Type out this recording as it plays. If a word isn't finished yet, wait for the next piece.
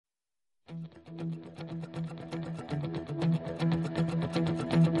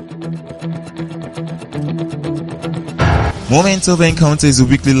Moment of Encounter is a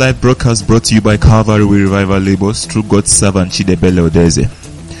weekly live broadcast brought to you by Calvary Revival Labels through God's servant Chidebele Odeze.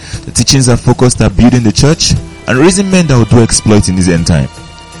 The teachings are focused at building the church and raising men that will do exploit in this end time.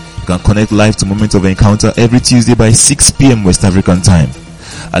 You can connect live to Moment of Encounter every Tuesday by 6 p.m. West African time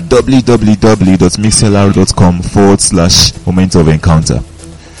at www.mixlr.com/Moment of Encounter.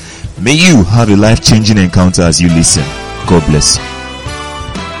 May you have a life-changing encounter as you listen. God bless you.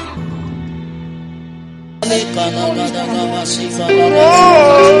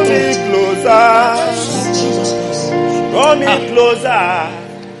 Draw me closer,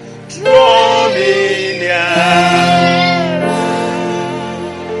 draw me near.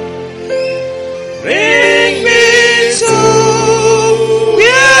 Bring me to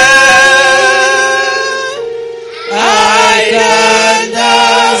where I can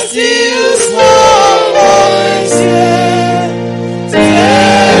still small voice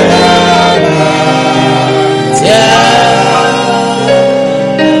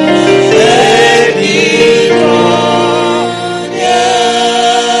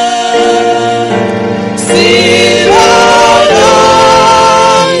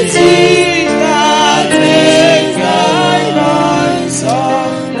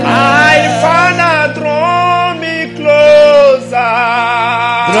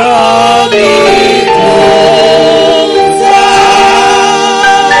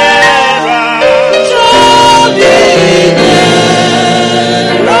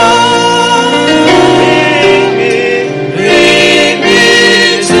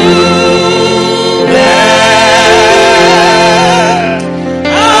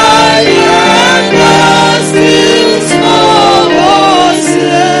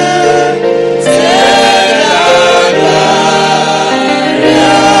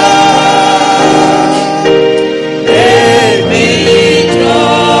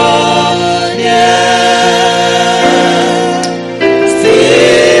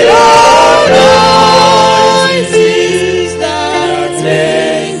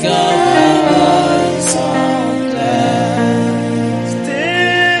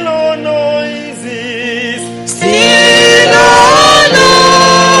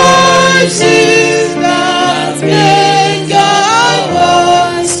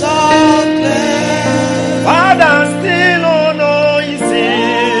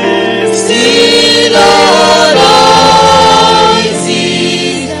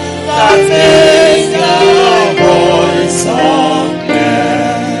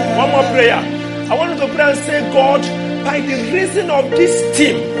of this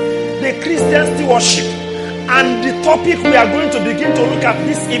team, the Christian stewardship, and the topic we are going to begin to look at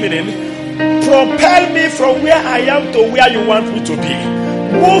this evening, propel me from where I am to where you want me to be.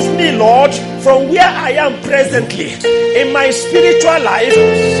 Move me, Lord, from where I am presently, in my spiritual life,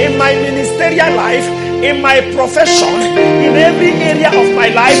 in my ministerial life, in my profession, in every area of my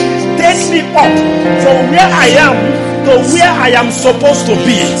life. Take me up from where I am to where I am supposed to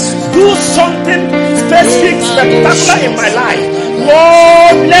be. Do something specific, spectacular in my life.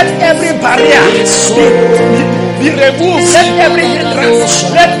 Lord, let every barrier be removed. Let every hindrance,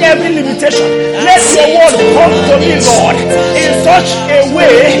 let every limitation, let your word come to me, Lord, in such a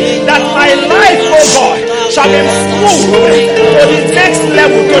way that my life, oh God, shall be moved to the next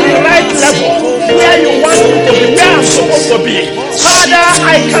level, to the right level, where you want me to be, where I'm supposed to be. Father,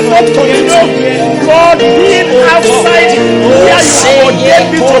 I cannot continue, Lord, being outside where you have ordained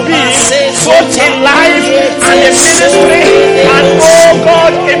me to be, both in life and in ministry, and oh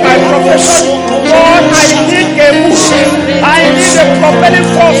God, in my profession. Lord, I need a move. I need a propelling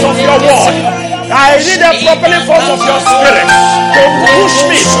force of your word. I need a propelling force of your spirit to push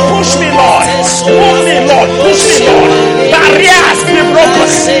me, Lord. Move me, Lord. Push me, Lord. Barriers be broken.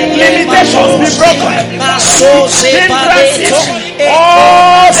 Limitations be broken. Hindrances,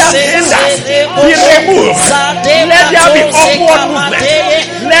 all that hinders be removed. Let there be upward movement.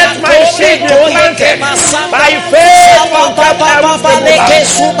 Let my feet be planted by faith on top of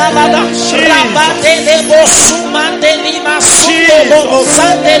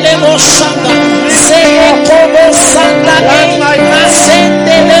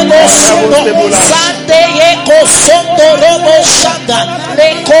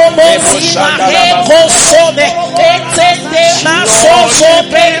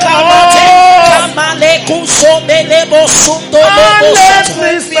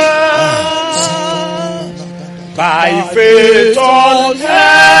by faith on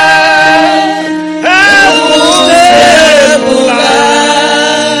heaven.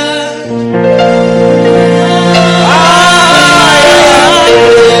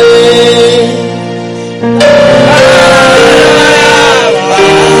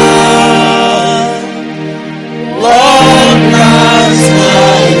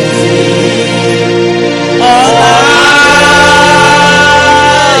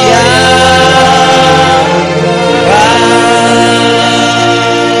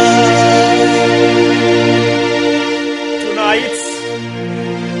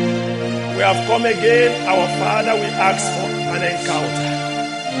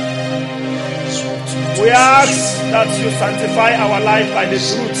 We ask that you sanctify our life by the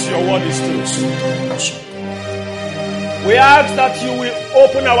truth. Your word is truth. We ask that you will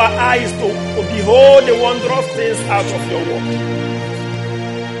open our eyes to behold the wondrous things out of your word.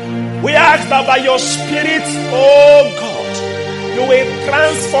 We ask that by your Spirit, oh God, you will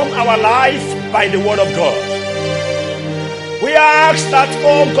transform our life by the word of God. We ask that,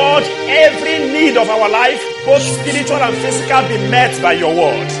 oh God, every need of our life, both spiritual and physical, be met by your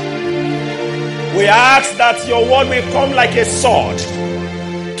word. We ask that your word will come like a sword,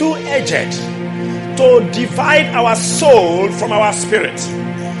 two-edged, to divide our soul from our spirit,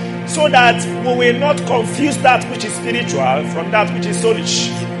 so that we will not confuse that which is spiritual from that which is soulish.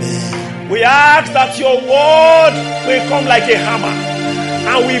 We ask that your word will come like a hammer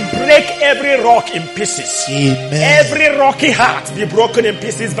and we break every rock in pieces. Every rocky heart be broken in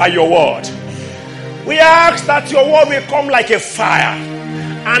pieces by your word. We ask that your word will come like a fire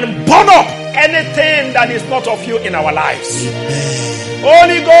and burn up anything that is not of you in our lives.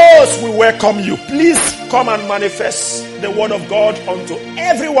 Holy Ghost, we welcome you. Please come and manifest the word of God unto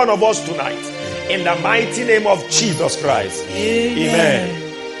every one of us tonight. In the mighty name of Jesus Christ. Amen.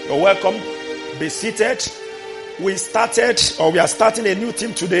 You're welcome. Be seated. We are starting a new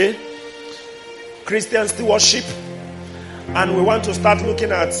team today. Christian Stewardship. And we want to start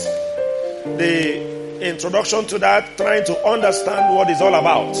looking at the introduction to that, trying to understand what it's all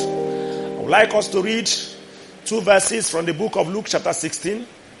about. I would like us to read 2 verses from the book of Luke chapter 16.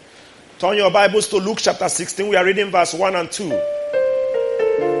 Turn your Bibles to Luke chapter 16. We are reading verse 1 and 2.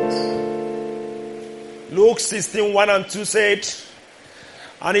 Luke 16, 1 and 2 said,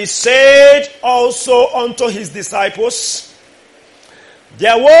 "And he said also unto his disciples,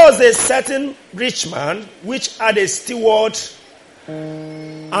 There was a certain rich man which had a steward,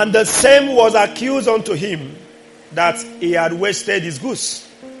 and the same was accused unto him that he had wasted his goods.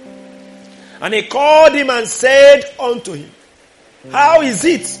 And he called him and said unto him, How is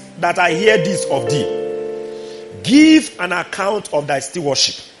it that I hear this of thee? Give an account of thy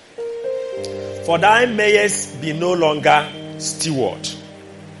stewardship, for thou mayest be no longer steward."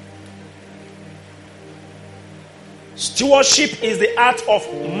 Stewardship is the art of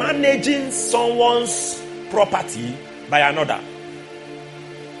managing someone's property by another.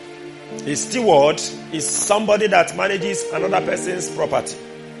 A steward is somebody that manages another person's property.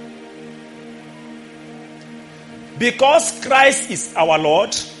 Because Christ is our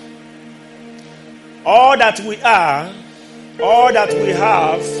Lord, all that we are, all that we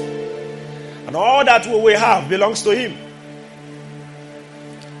have, and all that we will have belongs to Him.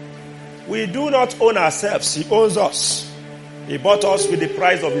 We do not own ourselves. He owns us. He bought us with the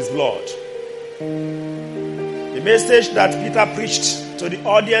price of His blood. The message that Peter preached to the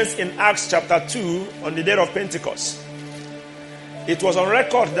audience in Acts chapter 2 on the day of Pentecost, it was on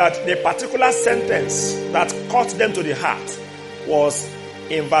record that the particular sentence that caught them to the heart was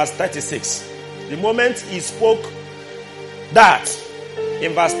in verse 36. The moment he spoke that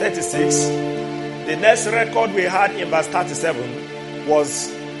in verse 36, the next record we had in verse 37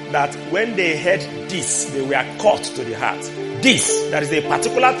 was that when they heard this, they were caught to the heart. This, that is a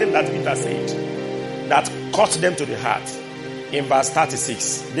particular thing that Peter said, that caught them to the heart in verse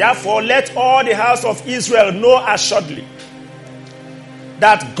 36. "Therefore, let all the house of Israel know assuredly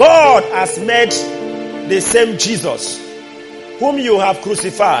that God has made the same Jesus, whom you have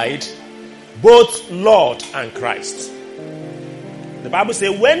crucified, both Lord and Christ." The Bible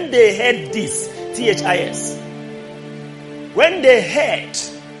says, when they heard this, T-H-I-S, when they heard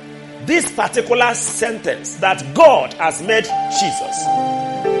this particular sentence that God has made Jesus,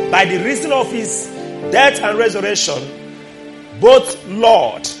 by the reason of his death and resurrection, both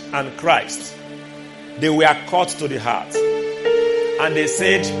Lord and Christ, they were caught to the heart. And they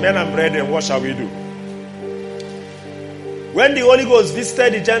said, "Men and brethren, what shall we do?" When the Holy Ghost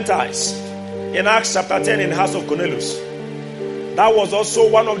visited the Gentiles in Acts chapter 10 in the house of Cornelius, that was also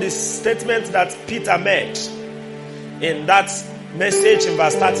one of the statements that Peter made in that message in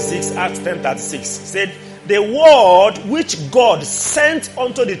verse 36, Acts 10:36. Said, "The word which God sent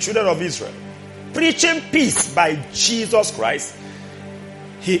unto the children of Israel, preaching peace by Jesus Christ,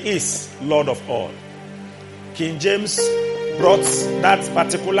 He is Lord of all." King James brought that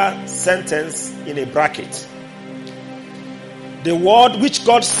particular sentence in a bracket. The word which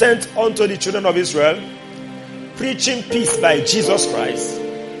God sent unto the children of Israel, preaching peace by Jesus Christ,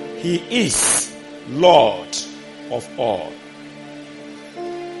 He is Lord of all.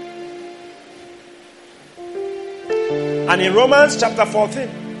 And in Romans chapter 14,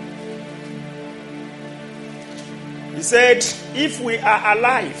 he said, if we are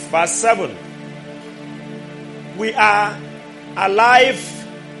alive, verse 7, we are alive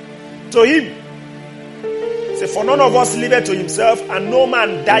to Him. Say, for none of us liveth to himself, and no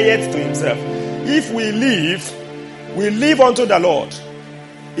man dieth to himself. If we live unto the Lord.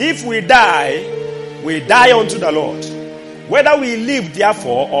 If we die unto the Lord. Whether we live,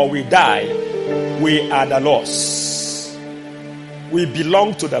 therefore, or we die, we are the Lord's. We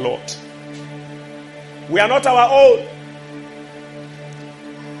belong to the Lord. We are not our own.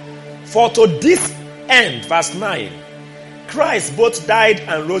 For to this end, verse 9, Christ both died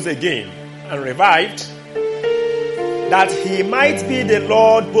and rose again and revived, that he might be the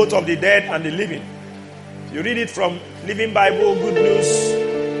Lord both of the dead and the living. You read it from Living Bible, Good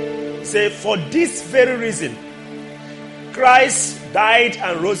News. Say, for this very reason, Christ died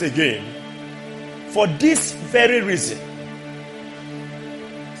and rose again. For this very reason,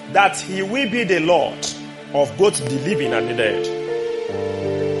 that he will be the Lord of both the living and the dead.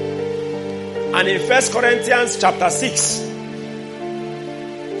 And in 1 Corinthians chapter 6,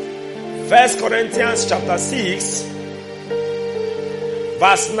 1 Corinthians chapter 6,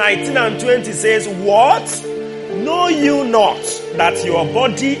 verse 19 and 20 says, what? Know you not that your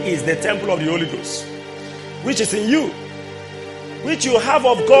body is the temple of the Holy Ghost, which is in you, which you have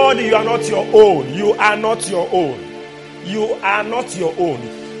of God? You are not your own. You are not your own. You are not your own.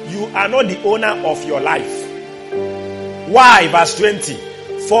 You are not the owner of your life. Why? Verse 20.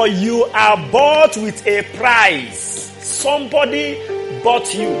 For you are bought with a price. Somebody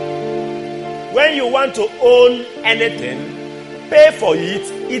bought you. When you want to own anything, pay for it.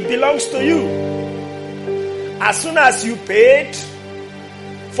 It belongs to you. As soon as you paid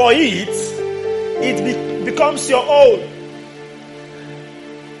for it, it becomes your own.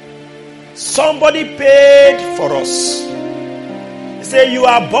 Somebody paid for us. He said, you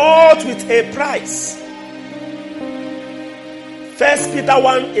are bought with a price. 1 Peter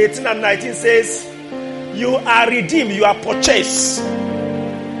 1, 18 and 19 says, you are redeemed, you are purchased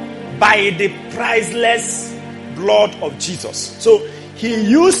by the priceless blood of Jesus. So he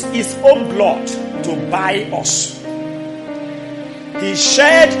used his own blood to buy us. He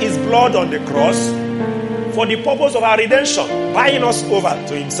shed his blood on the cross for the purpose of our redemption, buying us over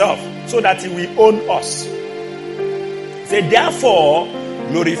to himself so that he will own us. Say, therefore,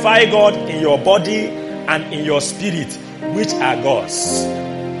 glorify God in your body and in your spirit, which are God's.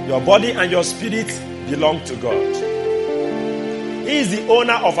 Your body and your spirit belong to God. He is the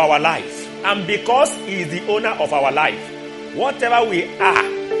owner of our life. And because he is the owner of our life, whatever we are,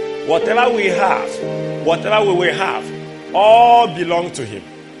 whatever we have, whatever we will have, all belong to him.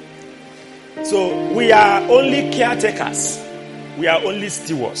 So we are only caretakers. We are only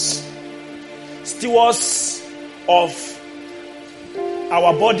stewards. Stewards of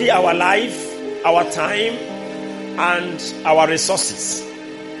our body, our life, our time, and our resources.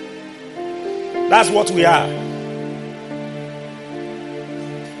 That's what we are.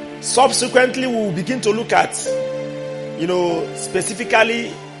 Subsequently, we will begin to look at,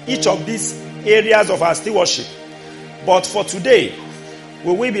 specifically each of these areas of our stewardship. But for today,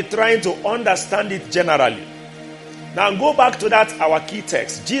 we will be trying to understand it generally. Now go back to that, our key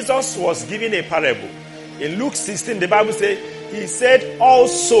text. Jesus was giving a parable. In Luke 16, the Bible says, he said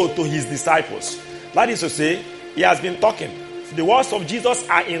also to his disciples. That is to say, he has been talking. The words of Jesus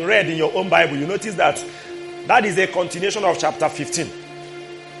are in red in your own Bible. You notice that is a continuation of chapter 15.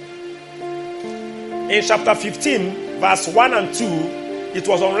 In chapter 15, verse 1 and 2, it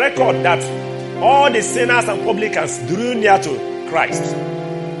was on record that all the sinners and publicans drew near to Christ.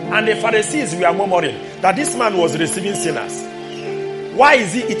 And the Pharisees were murmuring that this man was receiving sinners. Why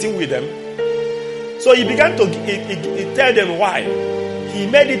is he eating with them? So he began to tell them why. He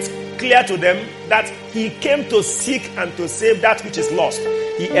made it clear to them that he came to seek and to save that which is lost.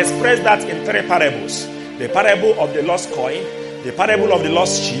 He expressed that in three parables. The parable of the lost coin, the parable of the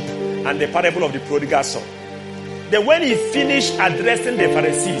lost sheep, and the parable of the prodigal son. Then when he finished addressing the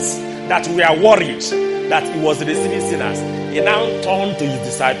Pharisees that were worried that he was receiving sinners, he now turned to his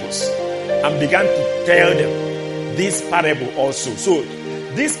disciples and began to tell them this parable also. So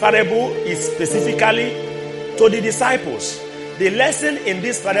this parable is specifically to the disciples. The lesson in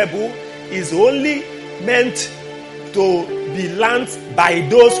this parable is only meant to be learned by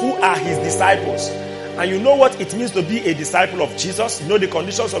those who are his disciples. And you know what it means to be a disciple of Jesus? You know the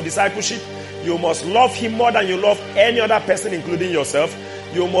conditions of discipleship? You must love him more than you love any other person, including yourself.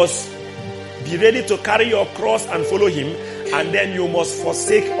 You must be ready to carry your cross and follow him. And then you must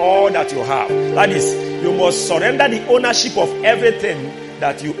forsake all that you have. That is, you must surrender the ownership of everything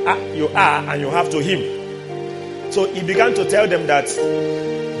that you are and you have to him. So he began to tell them that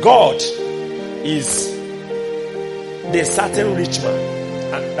God is the certain rich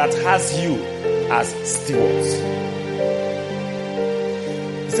man that has you as stewards.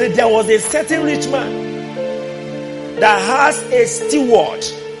 He said there was a certain rich man that has a steward.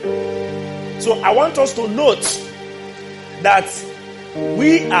 So I want us to note that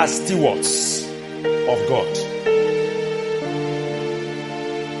we are stewards of God.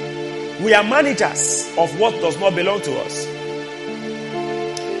 We are managers of what does not belong to us.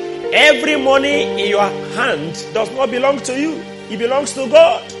 Every money in your hand does not belong to you. It belongs to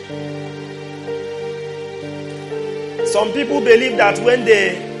God. Some people believe that when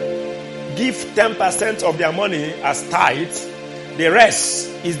they give 10% of their money as tithe, the rest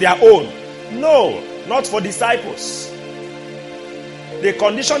is their own. No, not for disciples. The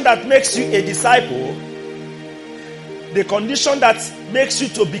condition that makes you a disciple, the condition that makes you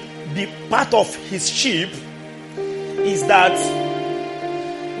to be part of his sheep, is that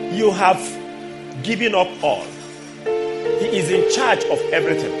you have given up all. He is in charge of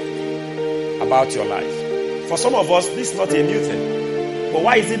everything about your life. For some of us, this is not a new thing. But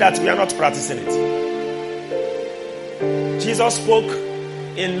why is it that we are not practicing it? Jesus spoke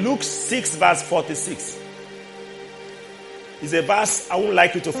in Luke 6 verse 46. It's a verse I wouldn't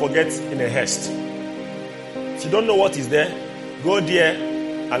like you to forget in a haste. If you don't know what is there, go there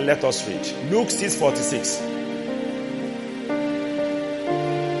and let us read. Luke 6:46.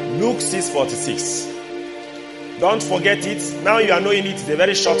 Luke 6:46. Don't forget it. Now you are knowing it. It's a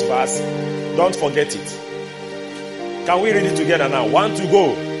very short verse. Don't forget it. Can we read it together now? 1 to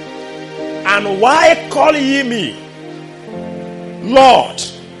go. And why call ye me Lord,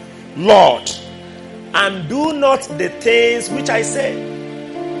 Lord, and do not the things which I say?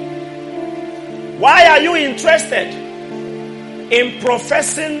 Why are you interested in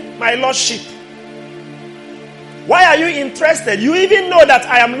professing my lordship? Why are you interested? You even know that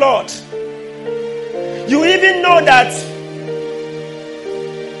I am Lord. You even know that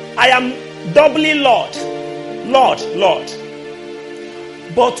I am doubly Lord. Lord, Lord.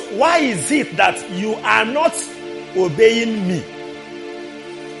 But why is it that you are not obeying me?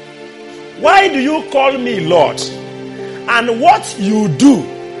 Why do you call me Lord? And what you do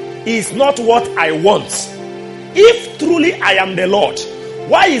is not what I want. If truly I am the Lord,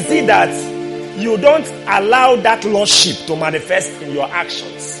 why is it that you don't allow that lordship to manifest in your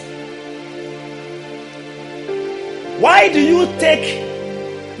actions? Why do you take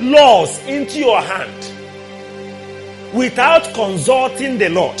laws into your hand without consulting the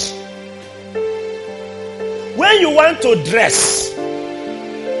Lord? When you want to dress,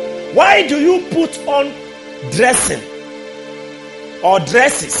 why do you put on dressing or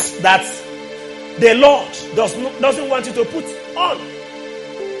dresses that the Lord doesn't want you to put on?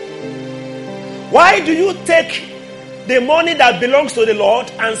 Why do you take the money that belongs to the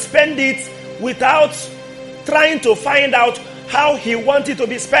Lord and spend it without trying to find out how he wants it to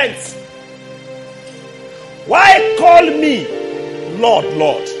be spent? Why call me Lord,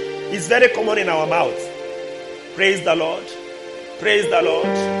 Lord? It's very common in our mouth. Praise the Lord. Praise the Lord.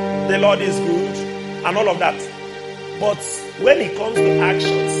 The Lord is good and all of that. But when it comes to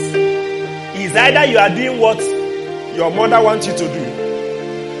actions, it's either you are doing what your mother wants you to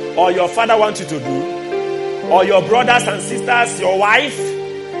do, or your father wants you to do, or your brothers and sisters, your wife,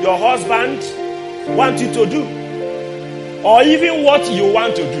 your husband want you to do, or even what you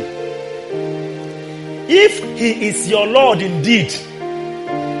want to do. If he is your Lord indeed,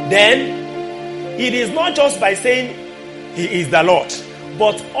 then it is not just by saying he is the Lord,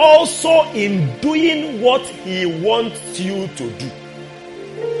 but also in doing what he wants you to do.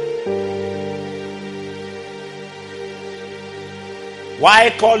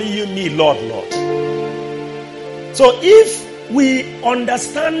 Why call you me Lord, Lord? So if we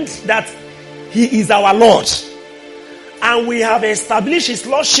understand that he is our Lord and we have established his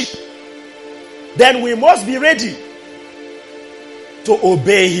lordship, then we must be ready to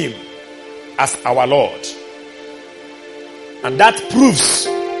obey him as our Lord. And that proves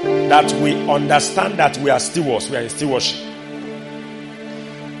that we understand that we are stewards, we are in stewardship.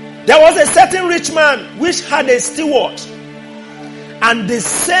 There was a certain rich man which had a steward, and the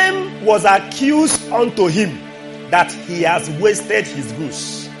same was accused unto him that he has wasted his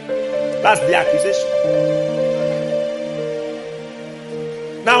goods. That's the accusation.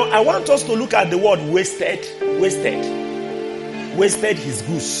 Now, I want us to look at the word wasted his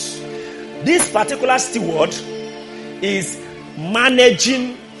goods. This particular steward is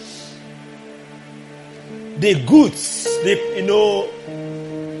managing the goods,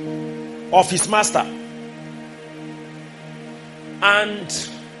 of his master. And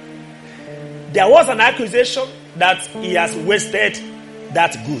there was an accusation that he has wasted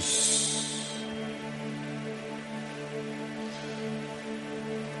that goods.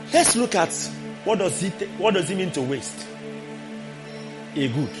 Let's look at what does it mean to waste a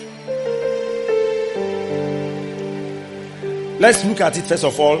good. Let's look at it first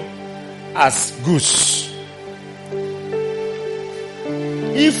of all as goods.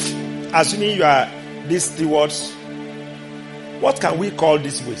 If, assuming you are these stewards, what can we call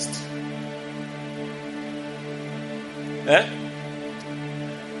this waste?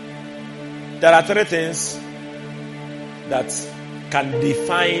 There are three things that can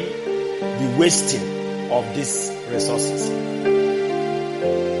define the wasting of these resources.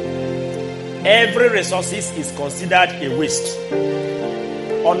 Every resource is considered a waste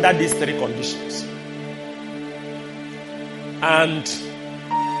under these three conditions. And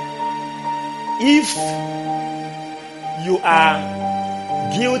if you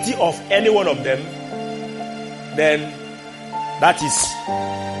are guilty of any one of them, then that is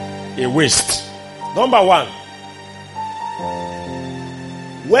a waste. Number one,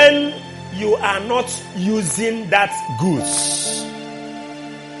 when you are not using that goods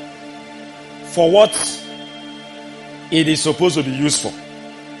for what it is supposed to be used for.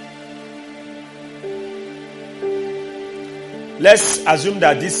 Let's assume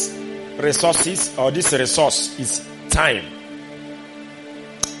that this resources or this resource is time.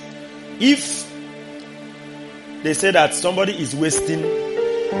 If they say that somebody is wasting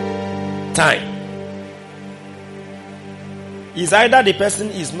time, it's either the person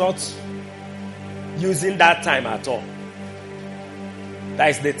is not using that time at all.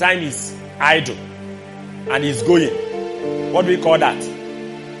 That is, the time is idle and is going. What do we call that?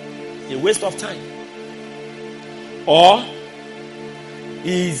 A waste of time. Or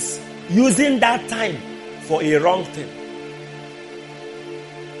is using that time for a wrong thing.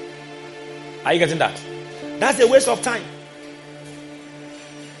 Are you getting that? That's a waste of time.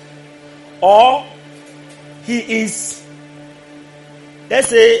 Or he is, let's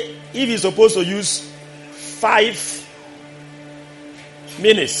say, if he's supposed to use 5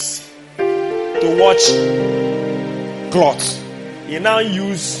 minutes to watch cloth, he now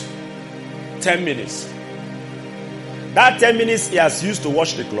use 10 minutes. That 10 minutes he has used to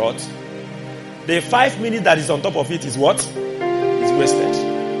watch the cloth, the 5 minutes that is on top of it is what? Is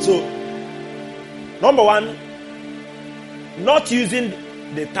wasted. So, number one, not using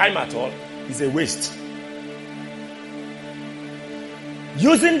the time at all is a waste.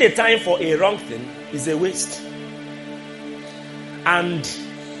 Using the time for a wrong thing is a waste. And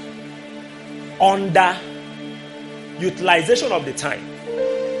under utilization of the time,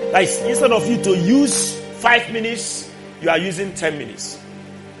 that is, instead of you to use 5 minutes, you are using 10 minutes,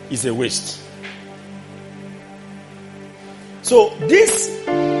 is a waste. So this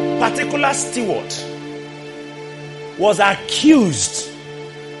particular steward was accused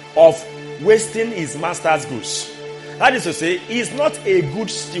of wasting his master's goods. That is to say, he is not a good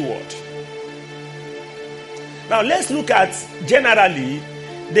steward. Now let's look at generally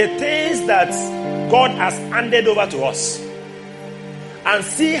the things that God has handed over to us and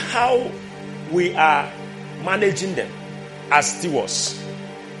see how we are managing them as stewards.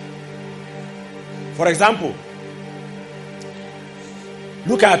 For example,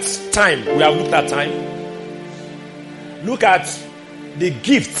 look at time. We have looked at time. Look at the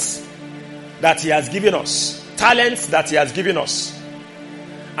gifts that he has given us, talents that he has given us,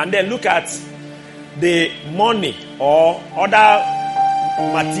 and then look at the money or other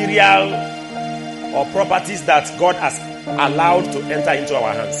material or properties that God has allowed to enter into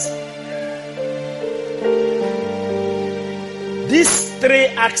our hands. These three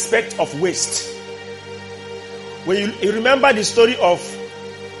aspects of waste. When you remember the story of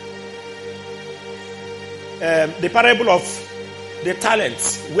the parable of the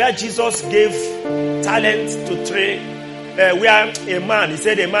talents, where Jesus gave talents to three, where he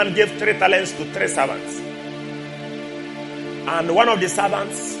said a man gave 3 talents to 3 servants. And one of the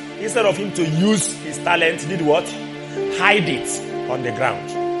servants, instead of him to use his talent, did what? Hide it on the ground.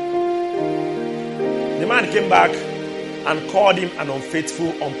 The man came back and called him an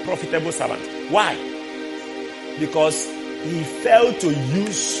unfaithful, unprofitable servant. Why? Because he failed to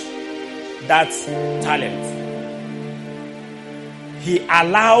use that talent. He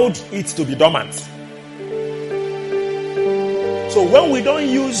allowed it to be dormant. So when we don't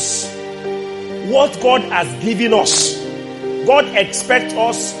use what God has given us, God expects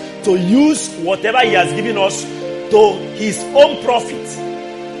us to use whatever he has given us to his own profit.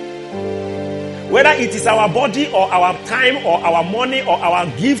 Whether it is our body or our time or our money or our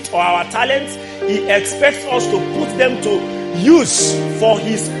gift or our talents, he expects us to put them to use for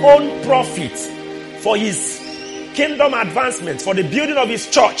his own profit, for his kingdom advancement, for the building of his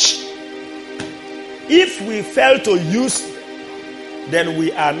church. If we fail to use, then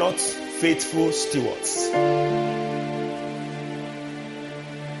we are not faithful stewards.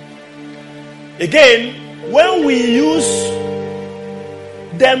 Again, when we use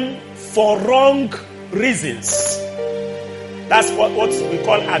them for wrong reasons. That's what we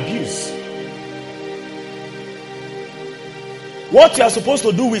call abuse. What you are supposed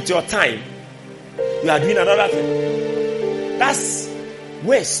to do with your time, you are doing another thing. That's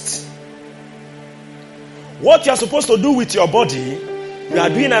waste. What you are supposed to do with your body, you are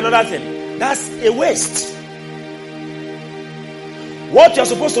doing another thing. That's a waste. What you are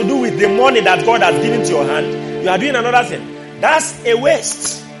supposed to do with the money that God has given to your hand, you are doing another thing. That's a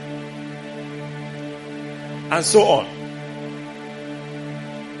waste. And so on.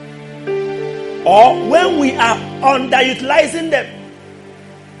 Or when we are underutilizing them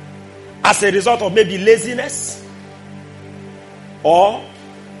as a result of maybe laziness or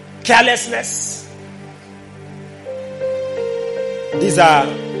carelessness. These are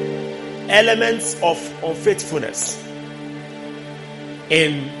elements of unfaithfulness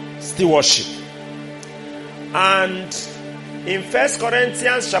in stewardship. And in 1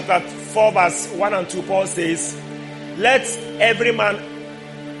 Corinthians chapter 4 verse 1 and 2, Paul says, let every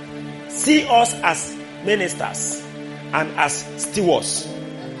man see us as ministers and as stewards.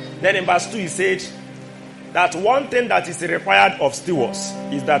 Then in verse 2 he said that one thing that is required of stewards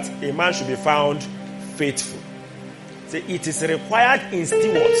is that a man should be found faithful. So it is required in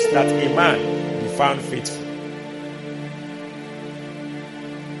stewards that a man be found faithful.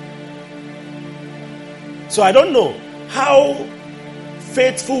 So I don't know how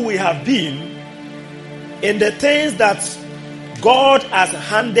faithful we have been in the things that God has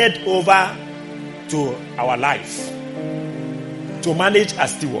handed over to our life to manage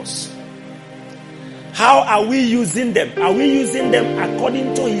as stewards. How are we using them? Are we using them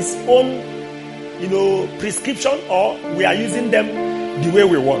according to His own, prescription, or we are using them the way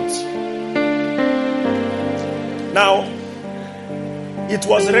we want? Now, it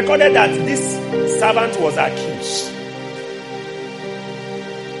was recorded that this servant was accused.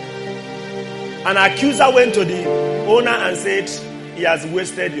 An accuser went to the owner and said, he has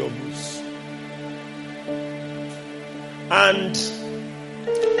wasted your goods. And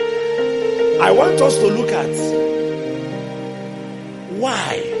I want us to look at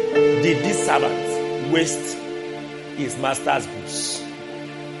why did this servant waste his master's goods?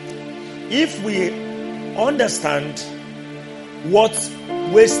 If we understand what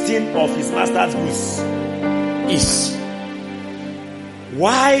wasting of his master's goods is,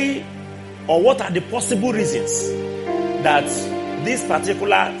 why or what are the possible reasons that this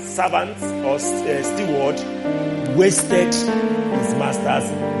particular servant or steward wasted his master's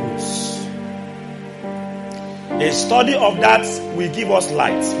goods? A study of that will give us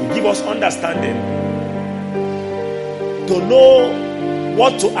light, will give us understanding to know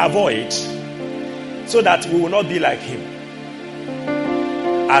what to avoid so that we will not be like him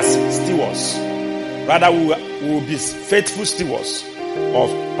as stewards. Rather, we will be faithful stewards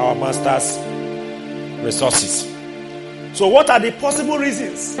of our master's resources. So what are the possible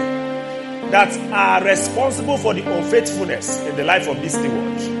reasons that are responsible for the unfaithfulness in the life of this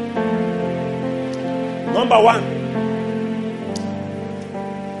steward? Number one,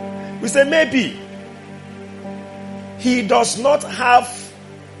 we say maybe he does not have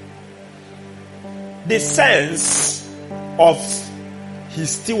the sense of his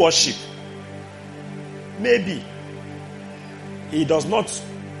stewardship. Maybe he does not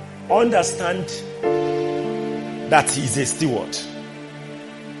understand that he is a steward.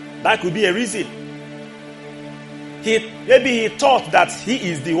 That could be a reason. Maybe he thought that he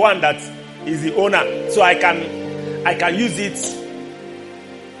is the one that is the owner, so I can use it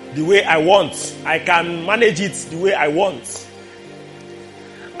the way I want. I can manage it the way I want.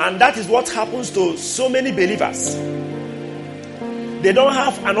 And that is what happens to so many believers. They don't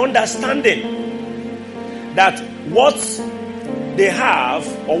have an understanding that what they have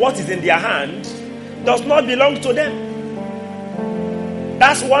or what is in their hand does not belong to them.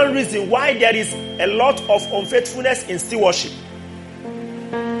 That's one reason why there is a lot of unfaithfulness in stewardship.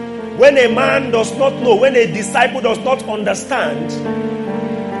 When a man does not know, when a disciple does not understand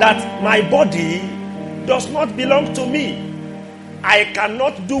that my body does not belong to me, I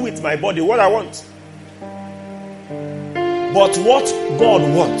cannot do with my body what I want, but what God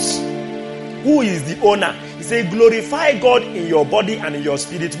wants. Who is the owner? He says, glorify God in your body and in your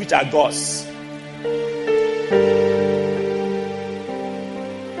spirit, which are God's.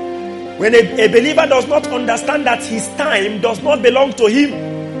 When a believer does not understand that his time does not belong to him,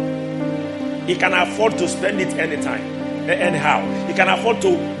 he can afford to spend it anyhow. He can afford to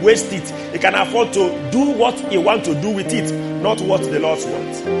waste it. He can afford to do what he wants to do with it, not what the Lord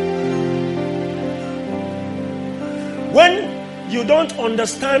wants. When you don't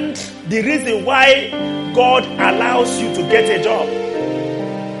understand the reason why God allows you to get a job,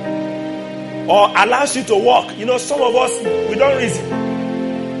 or allows you to walk. You know, some of us, we don't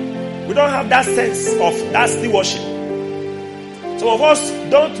reason. We don't have that sense of that stewardship. Some of us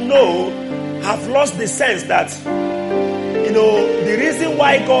don't know, have lost the sense that, you know, the reason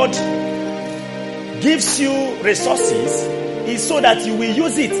why God gives you resources is so that you will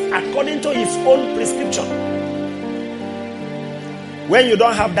use it according to His own prescription. When you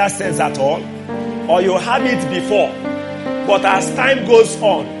don't have that sense at all, or you have it before, but as time goes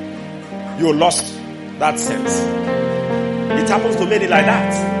on, you lost that sense. It happens to many like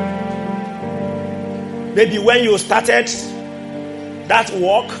that. Maybe when you started that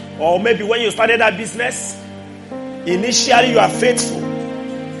work, or maybe when you started that business, initially you are faithful.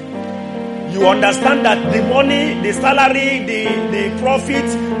 You understand that the money, the salary, the profit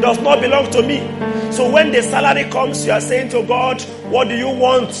does not belong to me. So when the salary comes, you are saying to God, what do you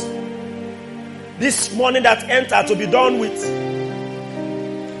want this money that entered to be done with?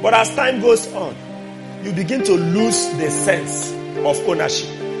 But as time goes on, you begin to lose the sense of ownership.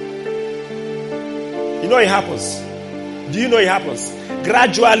 You know it happens. Do you know it happens?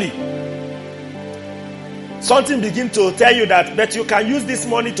 Gradually, something begins to tell you that, but you can use this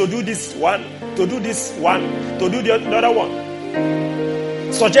money to do this one, to do this one, to do the other one.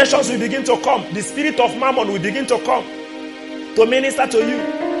 Suggestions will begin to come. The spirit of mammon will begin to come to minister to you.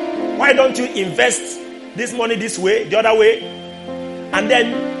 Why don't you invest this money this way, the other way? And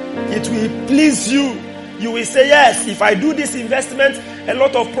then it will please you. You will say, yes, if I do this investment, a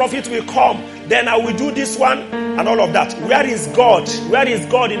lot of profit will come. Then I will do this one and all of that. Where is God? Where is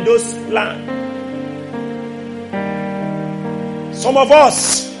God in those plans? Some of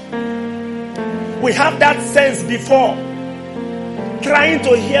us, we have that sense before, trying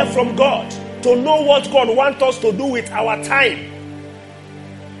to hear from God, to know what God wants us to do with our time,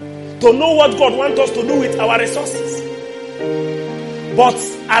 to know what God wants us to do with our resources. But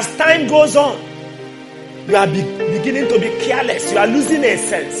as time goes on, you are beginning to be careless. You are losing a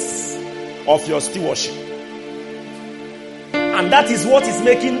sense of your stewardship. And that is what is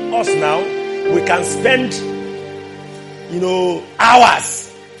making us now, we can spend,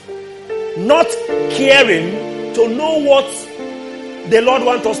 hours not caring to know what the Lord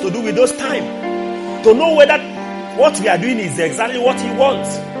wants us to do with those time. To know whether what we are doing is exactly what He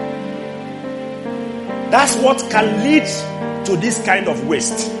wants. That's what can lead to this kind of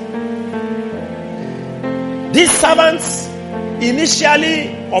waste. These servants,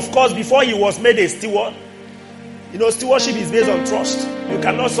 initially, of course, before he was made a steward, stewardship is based on trust.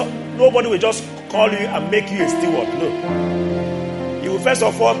 Nobody will just call you and make you a steward. No. He will first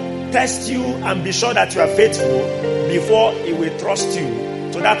of all test you and be sure that you are faithful before he will trust you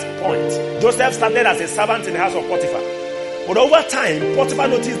to that point. Joseph started as a servant in the house of Potiphar. But over time, Potiphar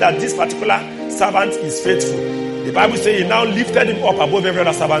noticed that this particular servant is faithful. The Bible says he now lifted him up above every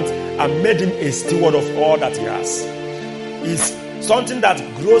other servant and made him a steward of all that he has. It's something that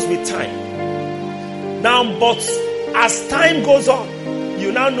grows with time. Now, but as time goes on,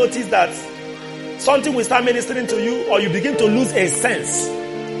 you now notice that something will start ministering to you, or you begin to lose a sense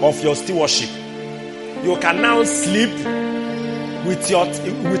of your stewardship. You can now sleep with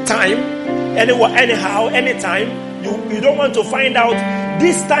time, anyhow, anytime. You don't want to find out,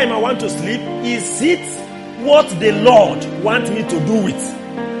 this time I want to sleep, is it what the Lord wants me to do with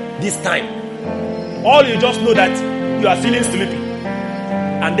this time? Or you just know that you are feeling sleepy,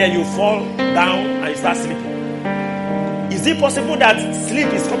 and then you fall down and you start sleeping. Is it possible that sleep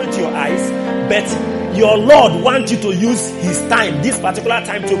is coming to your eyes, but your Lord wants you to use His time, this particular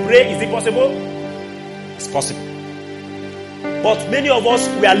time, to pray? Is it possible? It's possible. But many of us,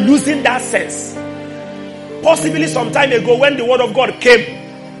 we are losing that sense. Possibly some time ago, when the word of God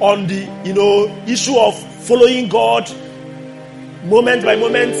came on the issue of following God, moment by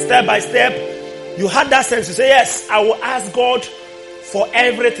moment, step by step, you had that sense to say, yes, I will ask God for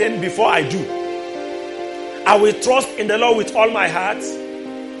everything before I do. I will trust in the Lord with all my heart.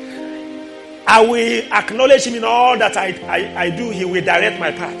 I will acknowledge Him in all that I do. He will direct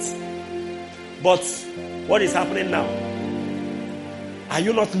my path. But what is happening now? Are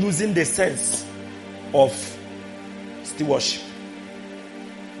you not losing the sense of stewardship?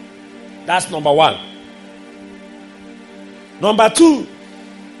 That's number one. Number two,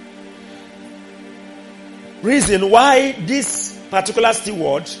 reason why this particular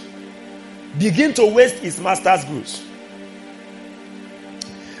steward begin to waste his master's goods.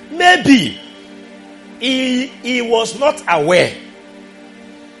 Maybe he was not aware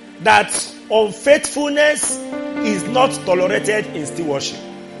that unfaithfulness is not tolerated in stewardship.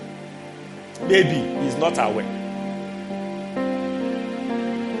 Maybe he's not aware.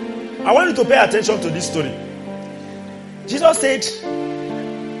 I want you to pay attention to this story. Jesus said,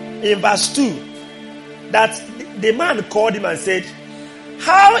 in verse 2 that the man called him and said,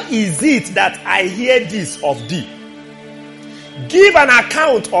 how is it that I hear this of thee? Give an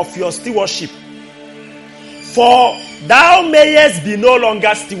account of your stewardship, for thou mayest be no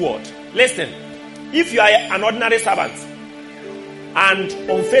longer steward. Listen, if you are an ordinary servant and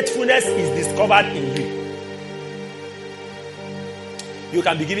unfaithfulness is discovered in you, you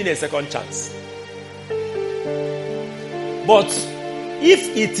can be given a second chance. But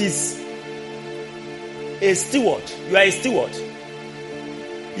if it is a steward, you are a steward.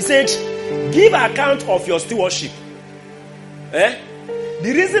 He said, give account of your stewardship. The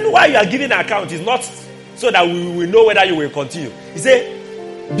reason why you are giving account is not so that we will know whether you will continue. He said,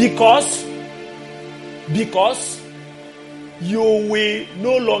 because you will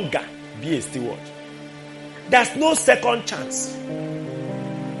no longer be a steward. There's no second chance.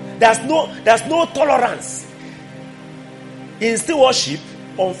 There's no tolerance. In stewardship,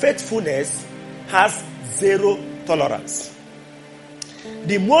 unfaithfulness has zero tolerance.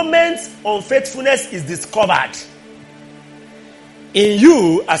 The moment unfaithfulness is discovered in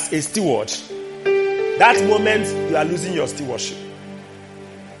you as a steward, that moment you are losing your stewardship.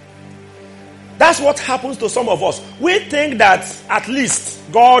 That's what happens to some of us. We think that at least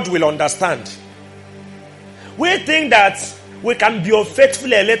God will understand. We think that we can be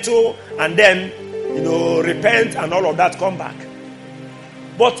unfaithful a little and then, repent and all of that come back.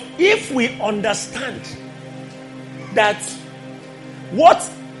 But if we understand that what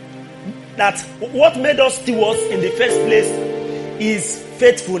made us stewards in the first place is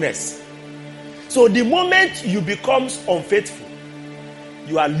faithfulness. So the moment you become unfaithful,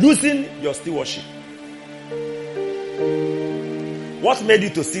 you are losing your stewardship. What made you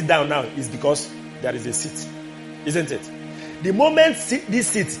to sit down now is because there is a seat, isn't it? The moment this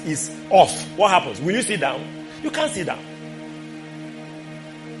seat is off, what happens? Will you sit down? You can't sit down.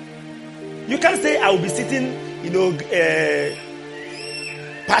 You can't say, I will be sitting,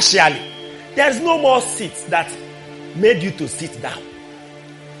 partially. There is no more seat that made you to sit down.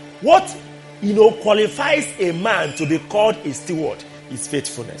 What, qualifies a man to be called a steward is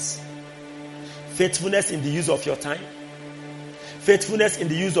faithfulness. Faithfulness in the use of your time. Faithfulness in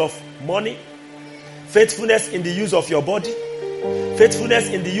the use of money. Faithfulness in the use of your body. Faithfulness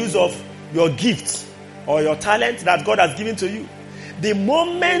in the use of your gifts or your talent that God has given to you. The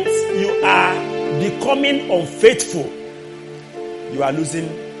moment you are becoming unfaithful, you are losing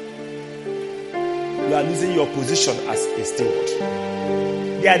your position as a steward.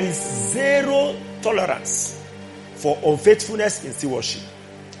 There is zero tolerance for unfaithfulness in stewardship.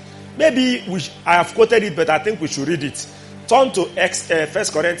 Maybe I have quoted it, but I think we should read it. Turn to 1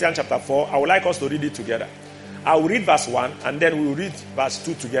 Corinthians chapter 4. I would like us to read it together. I will read verse 1 and then we will read verse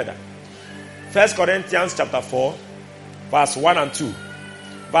 2 together. 1 Corinthians chapter 4, verse 1 and 2.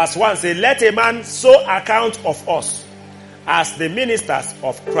 Verse 1 says, let a man so account of us as the ministers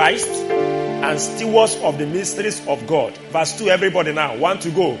of Christ and stewards of the mysteries of God. Verse 2, everybody now, 1 to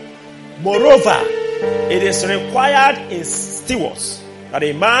go. Moreover, it is required in stewards that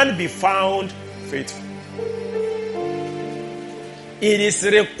a man be found faithful. It is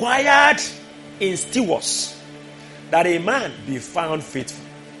required in stewards that a man be found faithful.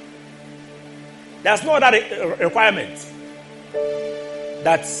 There's no other requirement.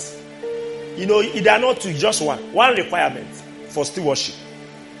 That's, they are not to just one requirement for stewardship.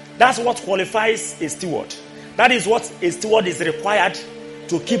 That's what qualifies a steward. That is what a steward is required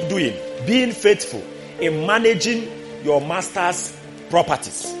to keep doing. Being faithful in managing your master's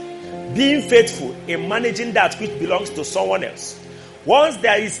properties. Being faithful in managing that which belongs to someone else. Once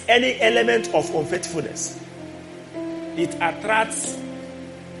there is any element of unfaithfulness, it attracts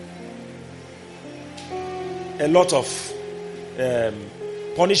a lot of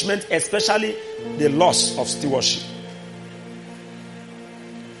punishment, especially the loss of stewardship.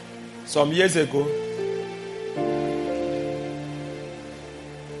 Some years ago,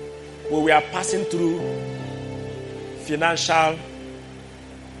 we were passing through financial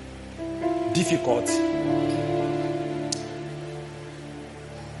difficulty,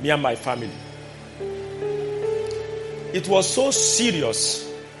 me and my family. It was so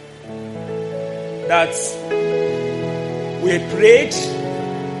serious that we prayed,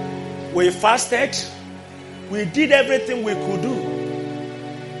 we fasted, we did everything we could do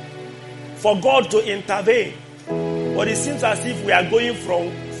for God to intervene. But it seems as if we are going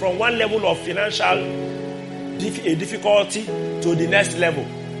from one level of financial difficulty to the next level.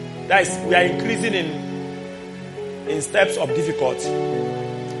 That is, we are increasing in steps of difficulty.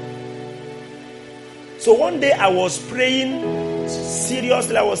 So one day I was praying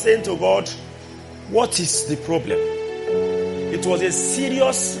seriously. I was saying to God, what is the problem? It was a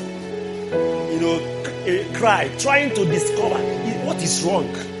serious cry, trying to discover what is wrong.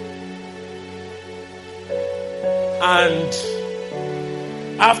 And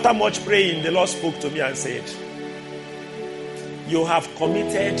after much praying, the Lord spoke to me and said, you have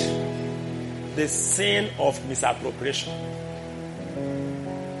committed the sin of misappropriation.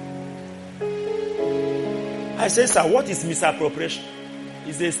 I said, sir, what is misappropriation?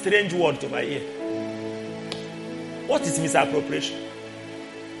 It's a strange word to my ear. What is misappropriation?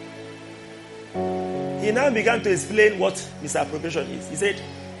 He now began to explain what misappropriation is. He said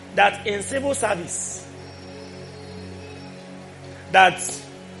that in civil service, that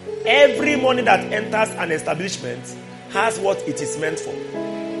every money that enters an establishment has what it is meant for.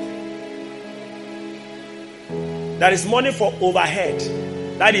 There is money for overhead,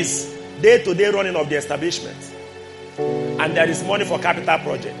 that is day-to-day running of the establishment, and there is money for capital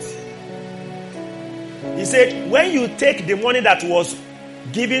projects. He said when you take the money that was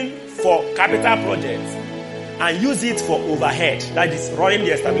given for capital projects and use it for overhead, that is running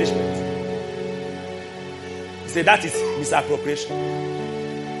the establishment, he said that is misappropriation.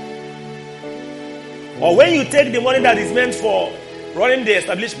 Or when you take the money that is meant for running the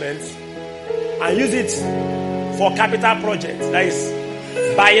establishment and use it for capital projects, that is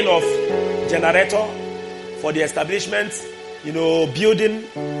buying of generator for the establishment, building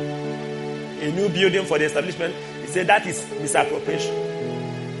a new building for the establishment, he said that is misappropriation.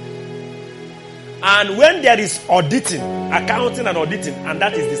 And when there is auditing, accounting and auditing, and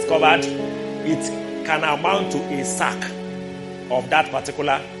that is discovered, it can amount to a sack of that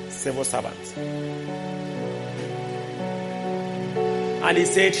particular civil servant. And he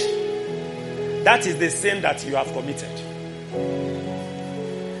said, that is the sin that you have committed.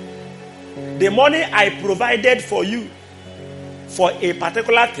 The money I provided for you for a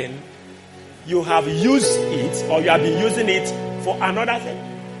particular thing, you have used it, or you have been using it for another thing.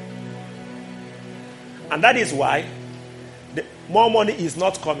 And that is why more money is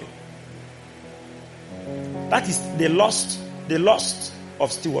not coming. That is the loss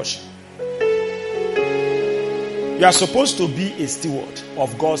of stewardship. You are supposed to be a steward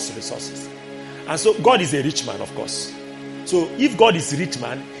of God's resources. And so God is a rich man, of course. So if God is a rich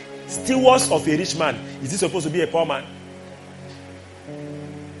man, stewards of a rich man, is he supposed to be a poor man?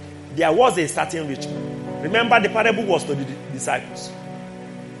 There was a certain rich man. Remember, the parable was to the disciples.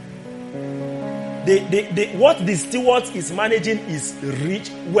 What the steward is managing is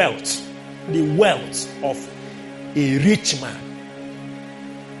rich wealth. The wealth of a rich man.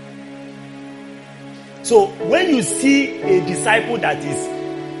 So when you see a disciple that is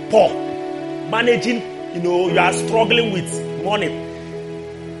poor, managing, you are struggling with money,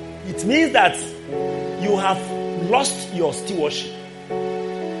 it means that you have lost your stewardship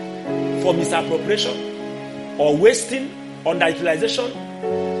for misappropriation or wasting, underutilization,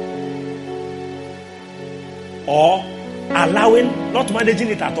 or allowing, not managing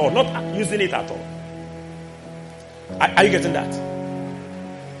it at all, not using it at all. Are you getting that?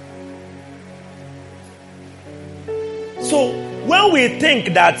 So when we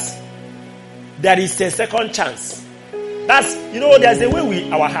think that there is a second chance, that's, there's a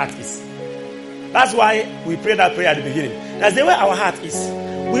way our heart is. That's why we pray that prayer at the beginning. That's the way our heart is.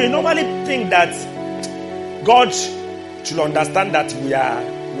 We normally think that God should understand that we are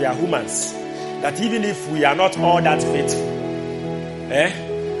humans. That even if we are not all that faithful,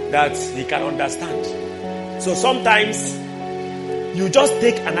 that He can understand. So sometimes you just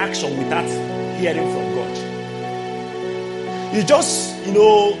take an action without hearing from God. You just,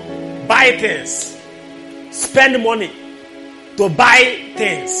 buy things, spend money to buy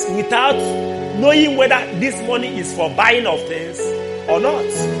things without knowing whether this money is for buying of things or not.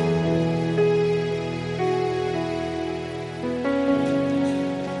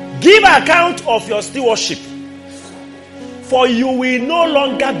 Give account of your stewardship, for you will no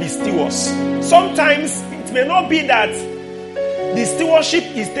longer be stewards. Sometimes it may not be that the stewardship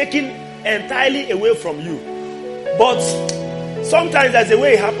is taken entirely away from you, but sometimes there's a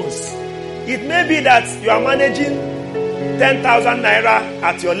way it happens. It may be that you are managing 10,000 naira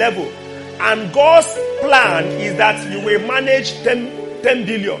at your level, and God's plan is that you will manage 10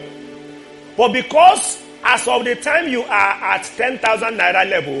 billion. But because as of the time you are at 10,000 naira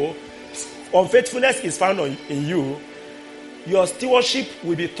level, unfaithfulness is found in you, your stewardship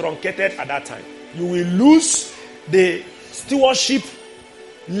will be truncated at that time. You will lose the stewardship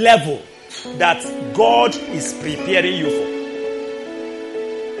level that God is preparing you for.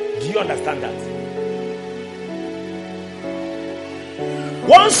 Do you understand that?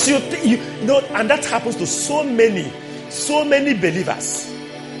 Once you and that happens to so many believers.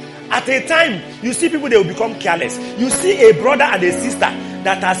 At a time, you see people, they will become careless. You see a brother and a sister,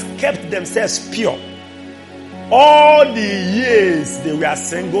 that has kept themselves pure all the years they were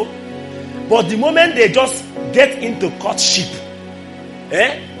single, but the moment they just get into courtship,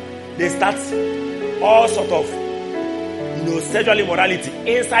 they start all sort of sexual immorality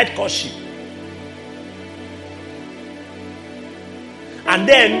inside courtship. And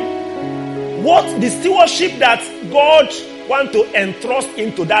then what the stewardship that God wants to entrust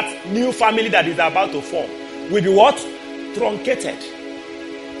into that new family that is about to form will be what? Truncated.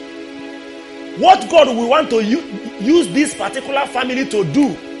 What God will want to use this particular family to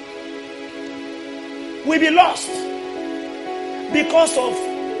do will be lost because of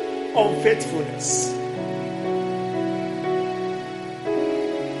unfaithfulness.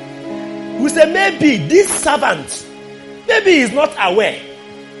 We say maybe this servant, maybe he is not aware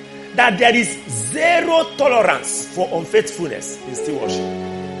that there is zero tolerance for unfaithfulness in stewardship.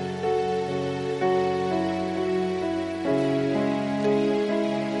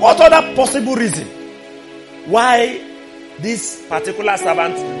 What other possible reason why this particular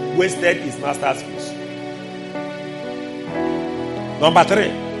servant wasted his master's goods? Number 3.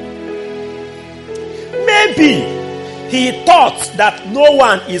 Maybe he thought that no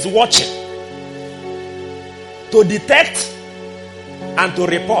one is watching to detect and to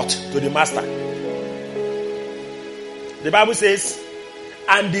report to the master. The Bible says,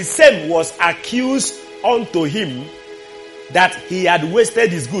 and the same was accused unto him that he had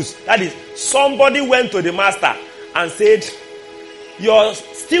wasted his goods. That is, somebody went to the master and said, your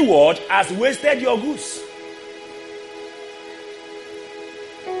steward has wasted your goods.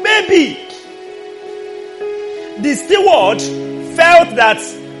 Maybe the steward felt that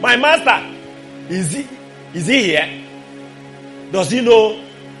my master, is he here? Does he know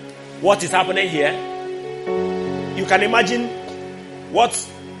what is happening here? You can imagine what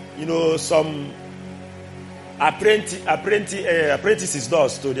some apprentices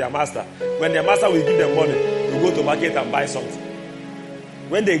does to their master. When their master will give them money to go to market and buy something.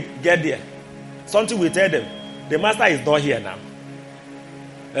 When they get there, something will tell them, the master is not here now.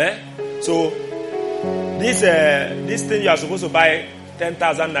 So this thing you are supposed to buy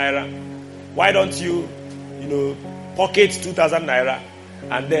 10,000 naira. Why don't you, pocket 2,000 naira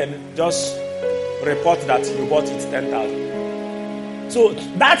and then just report that you bought it 10,000. So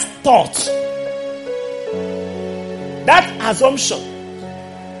that thought, that assumption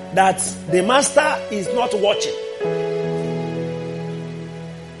that the master is not watching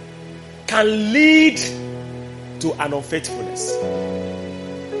can lead to an unfaithfulness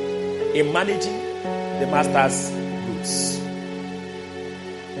in managing the master's goods.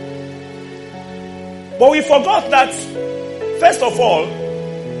 But we forgot that, first of all,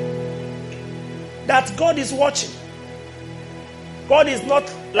 that God is watching. God is not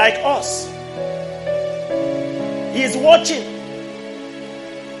like us. He is watching.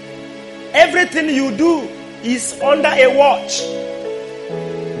 Everything you do is under a watch.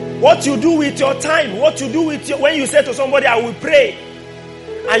 What you do with your time, what you do with when you say to somebody, I will pray,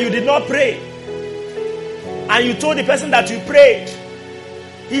 and you did not pray, and you told the person that you prayed,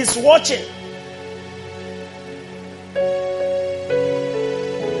 he is watching.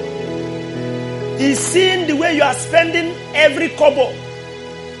 He's seeing the way you are spending every kobo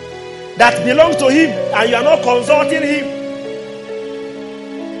that belongs to him, and you are not consulting him.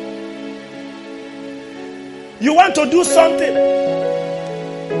 You want to do something,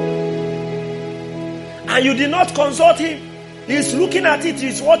 and you did not consult him. He's looking at it,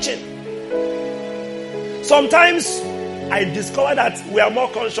 he's watching. Sometimes I discover that we are more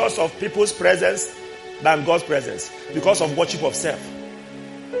conscious of people's presence than God's presence because of worship of self.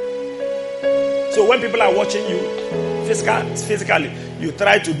 So when people are watching you physically, you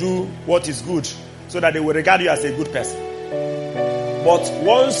try to do what is good so that they will regard you as a good person. But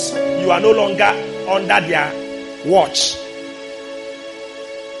once you are no longer under their watch,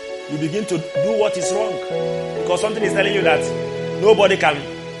 you begin to do what is wrong. Because something is telling you that nobody can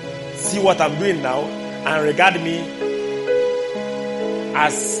see what I'm doing now and regard me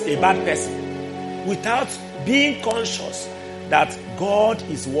as a bad person without being conscious that God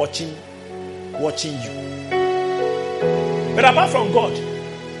is watching you. But apart from God,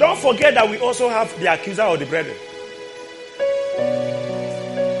 don't forget that we also have the accuser of the brethren.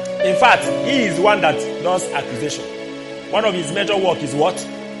 In fact, he is one that does accusation. One of his major work is what?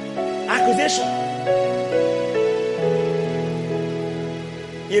 Accusation.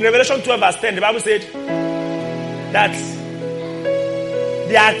 In Revelation 12 verse 10, the Bible said that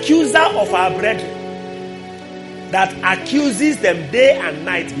the accuser of our brethren that accuses them day and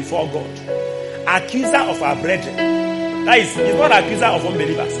night before God. Accuser of our brethren. That is, he's not accuser of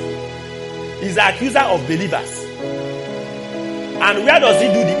unbelievers. He's the accuser of believers. And where does he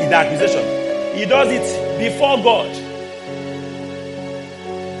do the accusation? He does it before God.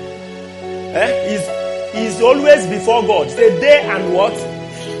 He's always before God. It's a day and what?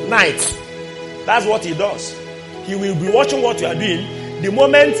 Night. That's what he does. He will be watching what you are doing. The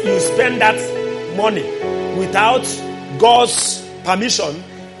moment you spend that money without God's permission,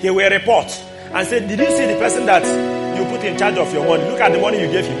 he will report and say, did you see the person that you put in charge of your money? Look at the money you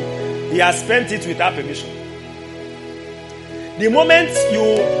gave him. He has spent it without permission. The moment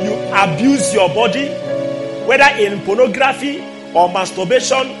you abuse your body, whether in pornography or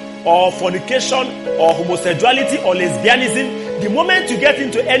masturbation or fornication or homosexuality or lesbianism, the moment you get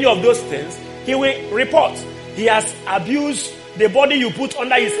into any of those things, he will report. He has abused the body you put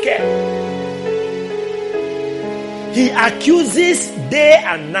under his care. He accuses day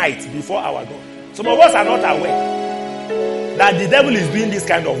and night before our God. Some of us are not aware that the devil is doing this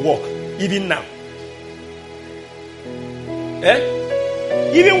kind of work even now.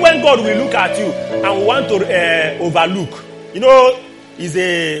 Even when God will look at you and want to overlook, He's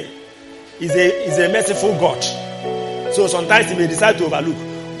a merciful God. So sometimes he may decide to overlook.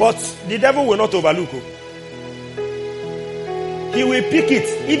 But the devil will not overlook. He will pick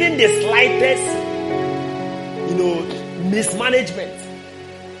it, even the slightest, mismanagement.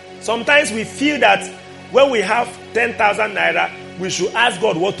 Sometimes we feel that when we have 10,000 naira, we should ask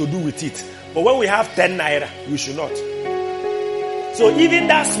God what to do with it. But when we have 10 naira, we should not. So even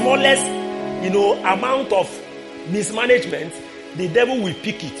that smallest, amount of mismanagement, the devil will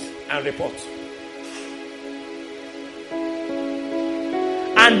pick it and report.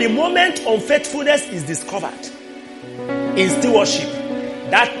 And the moment unfaithfulness is discovered in stewardship,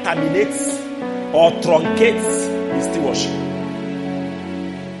 that terminates or truncates the stewardship.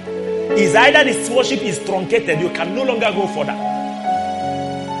 Is either the stewardship is truncated, you can no longer go further,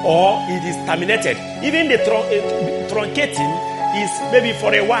 or it is terminated. Even the truncating is maybe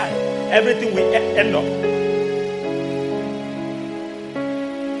for a while, everything will end up.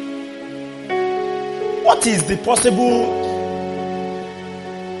 What is the possible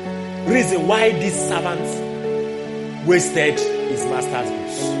reason why this servant wasted his master's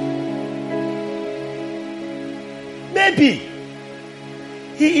goods? Maybe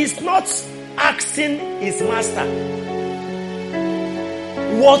he is not asking his master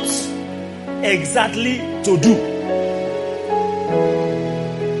what exactly to do.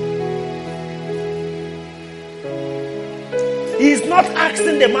 He is not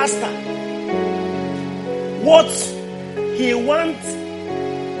asking the master what he wants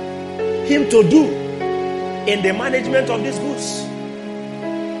him to do in the management of these goods.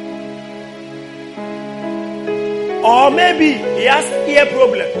 Or maybe he has ear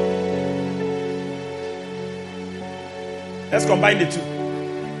problem. Let's combine the two.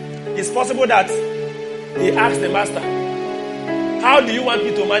 It's possible that he asked the master, how do you want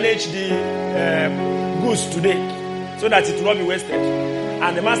me to manage the goods today so that it will not be wasted?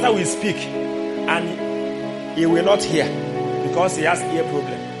 And the master will speak and he will not hear because he has ear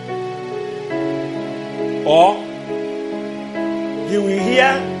problem. Or he will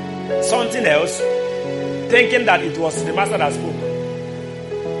hear something else, thinking that it was the master that spoke.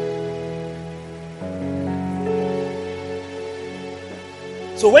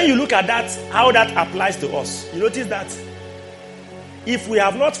 So when you look at that, how that applies to us, you notice that if we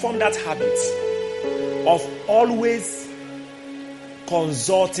have not formed that habit of always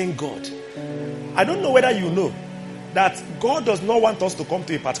consulting God, I don't know whether you know that God does not want us to come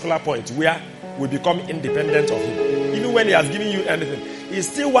to a particular point where we become independent of Him. Even when He has given you anything, He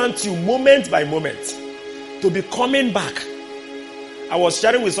still wants you moment by moment to be coming back. I was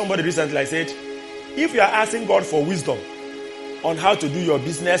sharing with somebody recently, I said, if you are asking God for wisdom on how to do your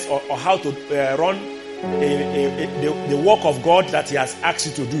business or how to run the work of God that He has asked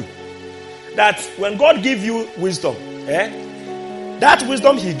you to do, that when God gives you wisdom, that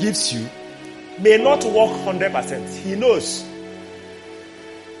wisdom He gives you may not work 100%. He knows.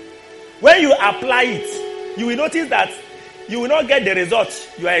 When you apply it, you will notice that you will not get the result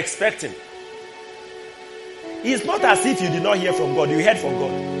you are expecting. It's not as if you did not hear from God. You heard from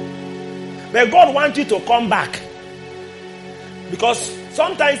God. But God wants you to come back. Because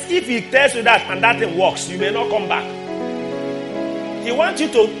sometimes if He tells you that and that thing works, you may not come back. He wants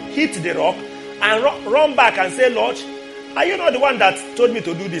you to hit the rock and run back and say, Lord, are you not the one that told me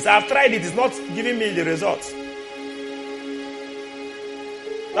to do this? I've tried it. It's not giving me the results.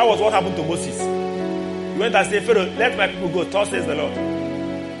 That was what happened to Moses. He went and said, Pharaoh, let my people go. Thus says the Lord.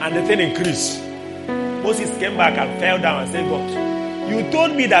 And the thing increased. Moses came back and fell down and said, God, you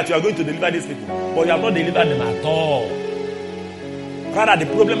told me that you are going to deliver these people, but you have not delivered them at all. Rather,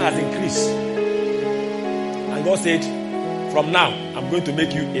 the problem has increased. And God said, From now, I'm going to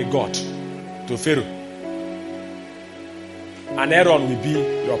make you a god to Pharaoh. And Aaron will be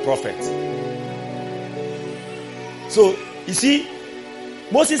your prophet. So, you see,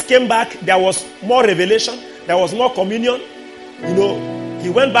 Moses came back, there was more revelation, there was more communion. He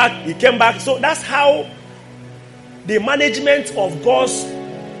went back, he came back. So that's how the management of God's,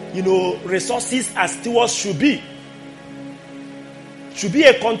 resources as stewards should be. Should be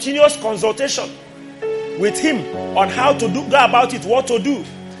a continuous consultation with him on how to go about it, what to do.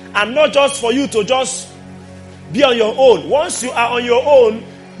 And not just for you to just be on your own. Once you are on your own,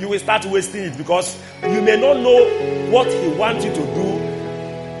 you will start wasting it because you may not know what he wants you to do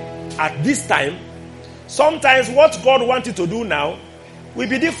at this time. Sometimes what God wants you to do now will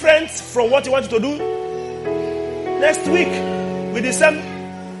be different from what he wants you to do next week with the same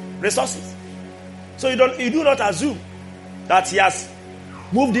resources. So you do not assume that he has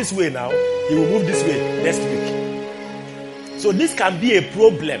moved this way now, he will move this way next week. So this can be a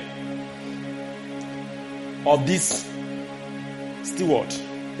problem of this steward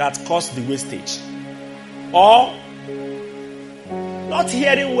that caused the wastage. Or not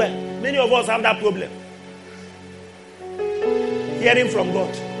hearing well. Many of us have that problem. Hearing from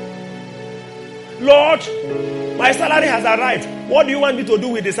God. Lord, my salary has arrived. What do you want me to do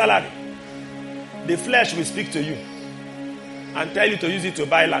with the salary? The flesh will speak to you and tell you to use it to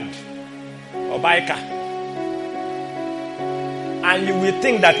buy land or buy a car. And you will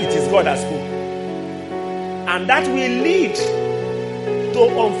think that it is God that spoke. And that will lead to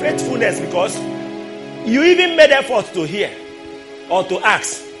unfaithfulness because you even made effort to hear or to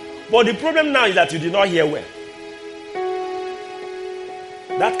ask. But the problem now is that you did not hear well.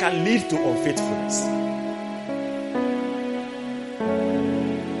 That can lead to unfaithfulness.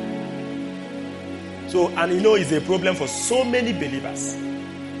 So, and it's a problem for so many believers.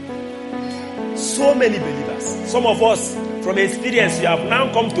 So many believers. Some of us, from experience, you have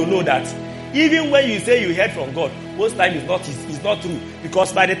now come to know that even when you say you heard from God, most times it's not true.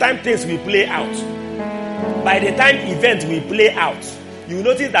 Because by the time things will play out, by the time events will play out, you will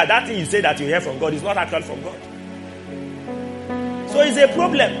notice that thing you say that you heard from God is not actually from God. So it's a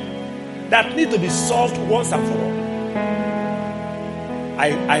problem that needs to be solved once and for all.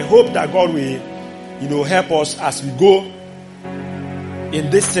 I hope that God will, help us as we go in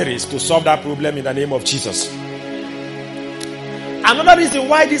this series to solve that problem in the name of Jesus. Another reason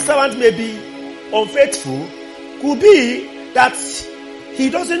why this servant may be unfaithful could be that he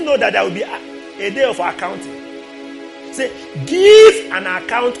doesn't know that there will be a day of accounting. Say, give an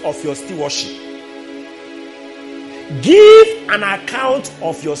account of your stewardship. Give an account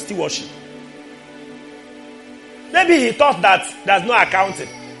of your stewardship. Maybe he thought that there's no accounting.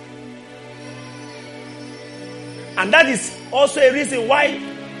 And that is also a reason why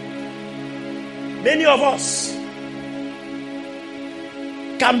many of us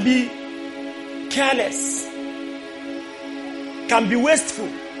can be careless, can be wasteful.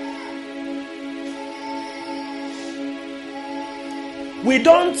 We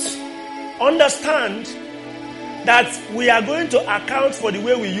don't understand that we are going to account for the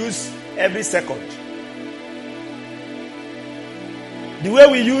way we use every second. The way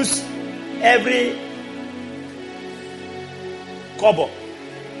we use every kobo,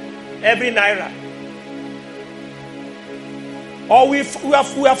 every naira. Or we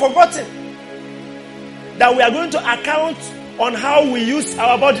have forgotten that we are going to account on how we use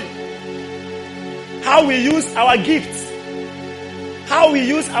our body, how we use our gifts, how we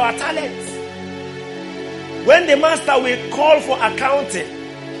use our talents. When the master will call for accounting,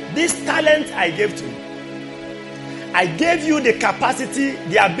 this talent I gave to you, I gave you the capacity,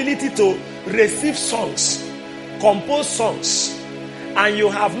 the ability to receive songs, compose songs, and you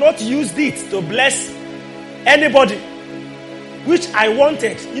have not used it to bless anybody, which I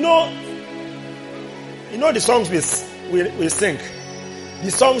wanted. You know the songs we sing.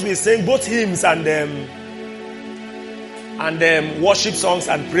 The songs we sing, both hymns and worship songs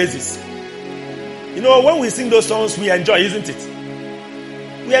and praises. When we sing those songs, we enjoy, isn't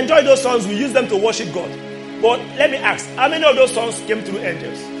it? We enjoy those songs, we use them to worship God. But let me ask, how many of those songs came through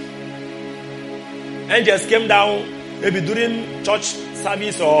angels? Angels came down maybe during church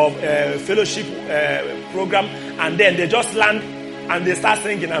service or fellowship program, and then they just land and they start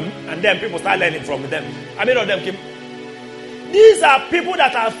singing, and then people start learning from them. How many of them came? These are people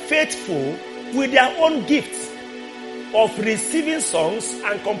that are faithful with their own gifts of receiving songs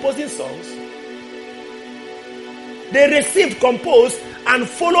and composing songs. They received, composed, and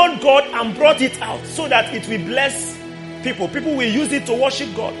followed God and brought it out so that it will bless people. People will use it to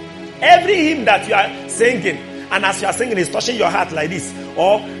worship God. Every hymn that you are singing, and as you are singing, it's touching your heart like this,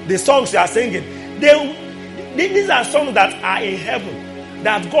 or the songs you are singing, These are songs that are in heaven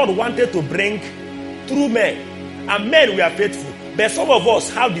that God wanted to bring through men. And men, we are faithful. But some of us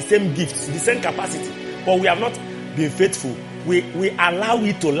have the same gifts, the same capacity. But we have not been faithful. We allow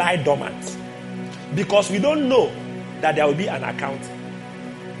it to lie dormant. Because we don't know that there will be an account.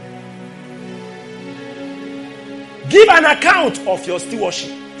 Give an account of your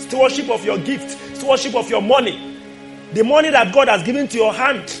stewardship. Stewardship of your gift. Stewardship of your money. The money that God has given to your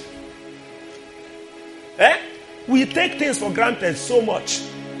hand. We take things for granted so much.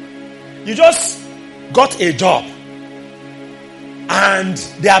 You just got a job and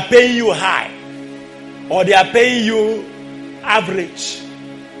they are paying you high, or they are paying you average,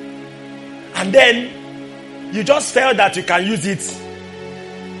 and then you just felt that you can use it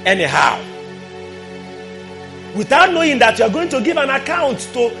anyhow without knowing that you are going to give an account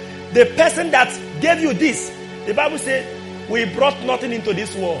to the person that gave you this. The Bible says we brought nothing into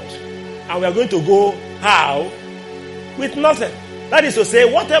this world and we are going to go how? With nothing. That is to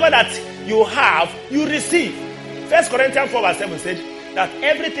say, whatever that you have, you receive. 1 Corinthians 4 verse 7 said that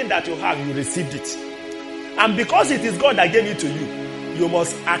everything that you have, you received it. And because it is God that gave it to you, you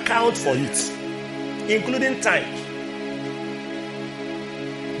must account for it, including time.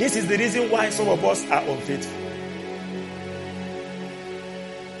 This is the reason why some of us are unfaithful.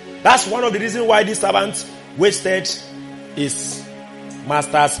 That's one of the reasons why this servant wasted his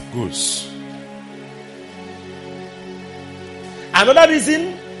master's goods. Another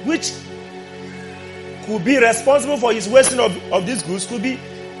reason which could be responsible for his wasting of these goods could be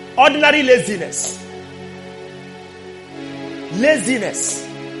ordinary laziness. Laziness.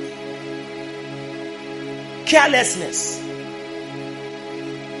 Carelessness.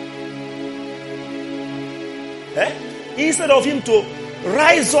 Instead of him to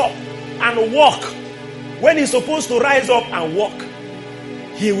rise up and walk when he's supposed to rise up and walk,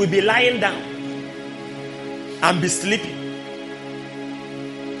 he will be lying down and be sleeping.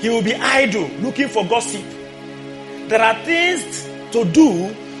 He will be idle, looking for gossip. There are things to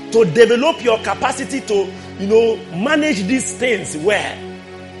do to develop your capacity to, manage these things well.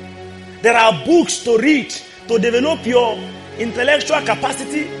 There are books to read to develop your intellectual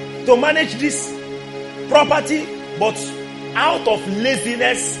capacity to manage this property, but out of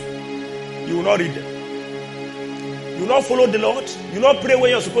laziness, you will not read them. You will not follow the Lord. You will not pray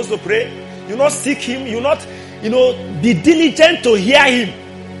when you're supposed to pray. You will not seek Him. You will not, be diligent to hear Him.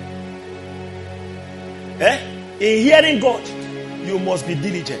 In hearing God, you must be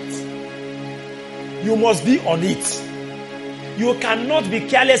diligent. You must be on it. You cannot be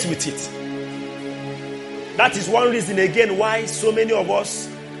careless with it. That is one reason again why so many of us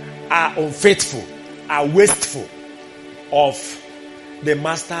are unfaithful, are wasteful of the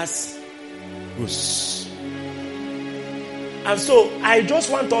master's goods. And so I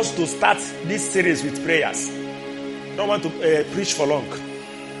just want us to start this series with prayers. I don't want to preach for long.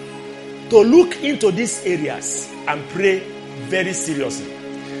 To look into these areas and pray very seriously.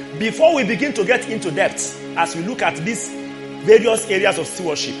 Before we begin to get into depth, as we look at these various areas of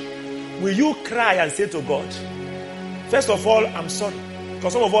stewardship, will you cry and say to God, first of all, I'm sorry.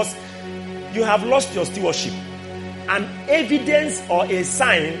 Because some of us, you have lost your stewardship. An evidence or a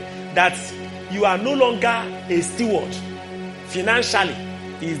sign that you are no longer a steward financially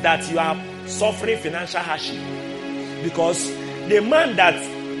is that you are suffering financial hardship. Because the man that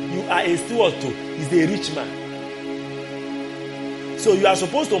you are a steward to is a rich man. So you are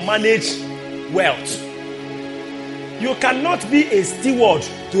supposed to manage wealth. You cannot be a steward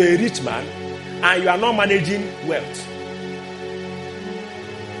to a rich man and you are not managing wealth.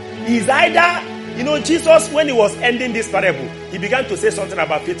 Is either, Jesus, when he was ending this parable, he began to say something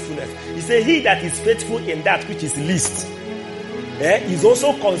about faithfulness. He said, he that is faithful in that which is least, is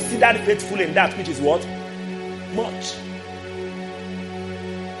also considered faithful in that which is what? Much.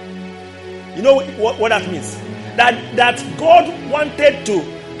 You know what that means? That God wanted to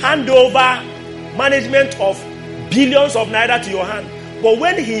hand over management of billions of naira to your hand. But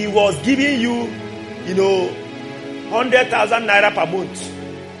when he was giving you, 100,000 naira per month,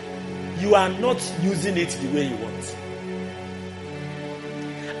 you are not using it the way you want.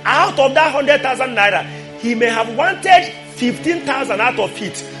 Out of that 100,000 naira, he may have wanted 15,000 out of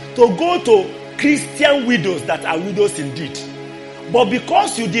it to go to Christian widows that are widows indeed. But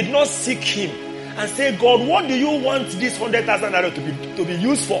because you did not seek him and say, God, what do you want this 100,000 naira to be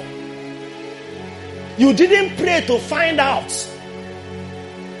used for? You didn't pray to find out.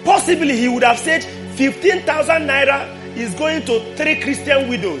 Possibly he would have said 15,000 naira is going to 3 Christian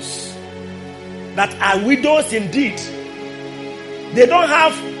widows that are widows indeed. They don't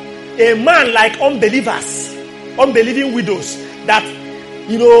have a man like unbelievers, unbelieving widows that,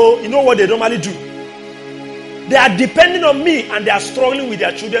 you know what they normally do. They are depending on me and they are struggling with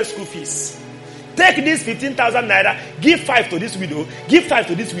their children's school fees. Take this 15,000 naira, give 5 to this widow, give 5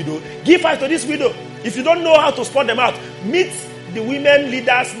 to this widow, give 5 to this widow. If you don't know how to spot them out, meet the women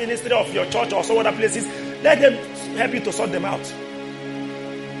leaders ministry of your church or some other places. Let them help you to sort them out.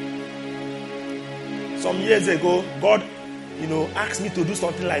 Some years ago, God, asked me to do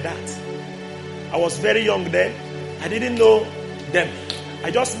something like that. I was very young then. I didn't know them.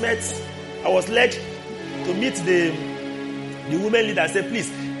 I was led to meet the women leader and say,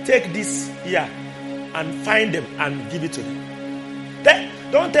 please, take this here and find them and give it to them.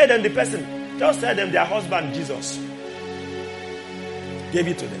 Don't tell them the person. Just tell them their husband, Jesus, gave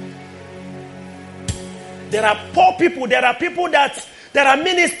it to them. There are poor people. There are people there are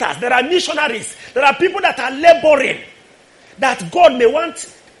ministers. There are missionaries. There are people that are laboring. That God may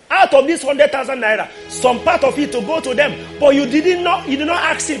want out of this 100,000 naira, some part of it to go to them. But you did not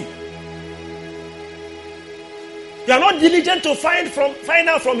ask him. You are not diligent to find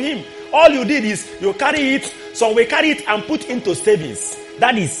out from him. All you did is you carry it, some will carry it and put into savings.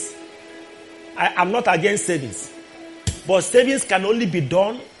 That is, I am not against savings. But savings can only be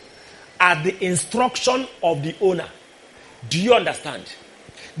done at the instruction of the owner. Do you understand?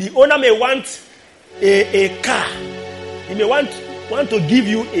 The owner may want a car. He may want to give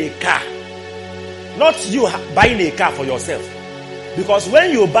you a car. Not you buying a car for yourself. Because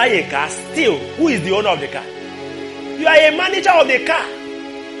when you buy a car, still, who is the owner of the car? You are a manager of the car.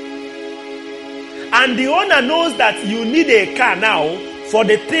 And the owner knows that you need a car now for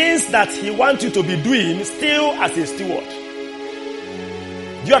the things that he wants you to be doing still as a steward.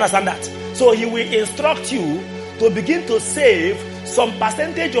 Do you understand that? So he will instruct you to begin to save some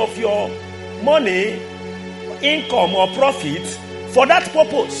percentage of your money, income or profit for that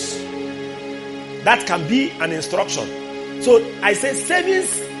purpose. That can be an instruction. So I say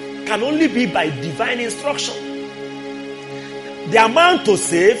savings can only be by divine instruction. The amount to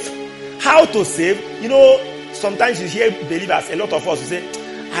save, how to save. Sometimes you hear believers, a lot of us, you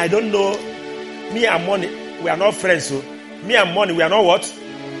say, I don't know, me and money, we are not friends. So me and money, we are not what?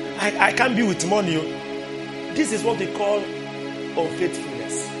 I can't be with money. This is what we call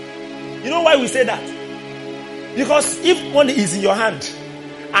unfaithfulness. You know why we say that? Because if money is in your hand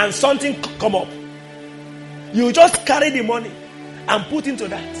and something come up, you just carry the money and put into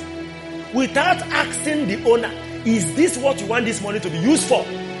that without asking the owner, is this what you want this money to be used for?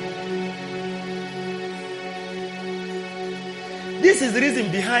 This is the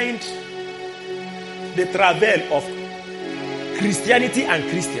reason behind the travail of Christianity and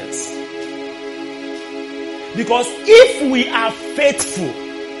Christians. Because if we are faithful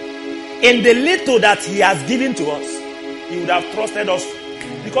in the little that he has given to us, he would have trusted us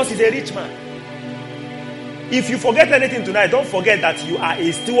because he's a rich man. If you forget anything tonight, don't forget that you are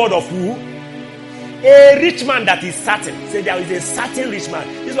a steward of who? A rich man that is certain. Say there is a certain rich man.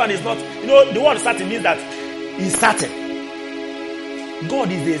 This one is not, the word certain means that he's certain.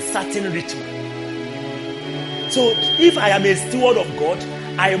 God is a certain rich man. So if I am a steward of God,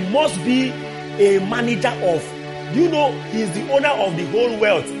 I must be a manager of, he's the owner of the whole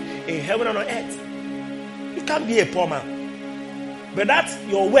wealth in heaven and on earth. You can't be a poor man. But that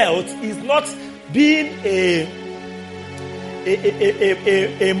your wealth is not being a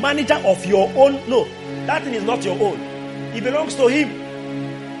manager of your own. No, that thing is not your own. It belongs to him.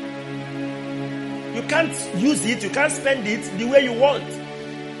 You can't use it, you can't spend it the way you want.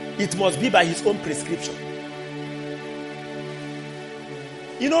 It must be by his own prescription.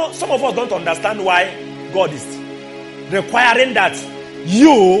 Some of us don't understand why God is requiring that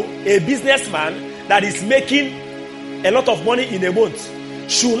you, a businessman that is making a lot of money in a month,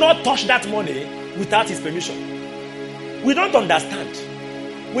 should not touch that money without his permission. We don't understand.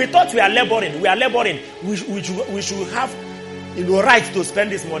 We thought we are laboring. We should have right to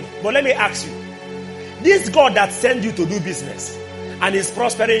spend this money. But let me ask you, this God that sent you to do business and is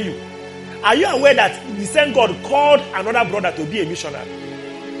prospering you, are you aware that the same God called another brother to be a missionary?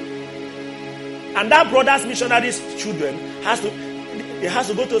 And that brother's missionary's children has to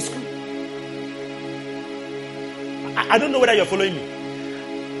go to school. I don't know whether you're following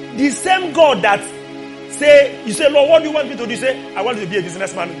me. The same God that you say, Lord, what do you want me to do? You say, I want you to be a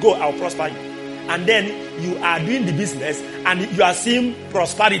businessman. Go, I'll prosper you. And then you are doing the business and you are seeing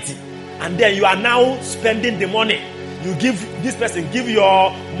prosperity. And then you are now spending the money. You give this person, give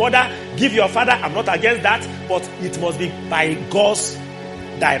your mother, give your father. I'm not against that, but it must be by God's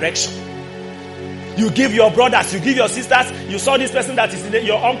direction. You give your brothers, you give your sisters. You saw this person that is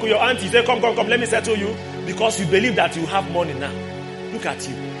your uncle, your aunt. You say, come, let me settle you. Because you believe that you have money now. Look at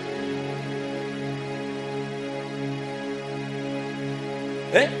you.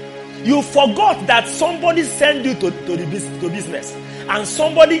 You forgot that somebody sent you to business, and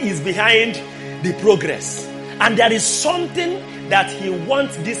somebody is behind the progress, and there is something that he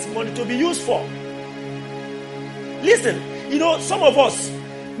wants this money to be used for. Listen, some of us,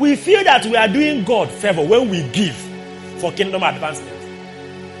 we feel that we are doing God favor when we give for kingdom advancement.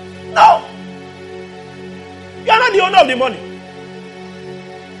 No, you are not the owner of the money.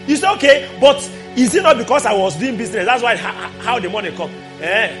 You say, okay, but is it not because I was doing business? That's why how the money come?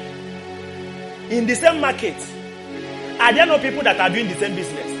 In the same market, are there no people that are doing the same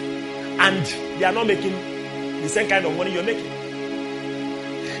business and they are not making the same kind of money you're making?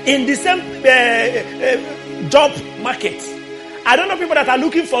 In the same job market, I don't know people that are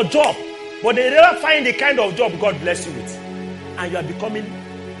looking for a job, but they never find the kind of job God bless you with, and you are becoming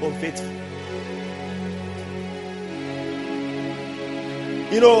unfaithful.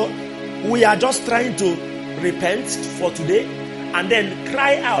 We are just trying to repent for today and then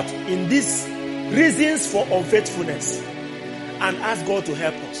cry out in these reasons for unfaithfulness and ask God to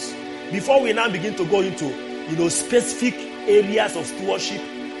help us before we now begin to go into specific areas of stewardship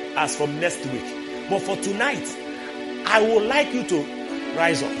as from next week. But for tonight, I would like you to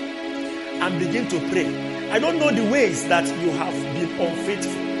rise up and begin to pray. I don't know the ways that you have been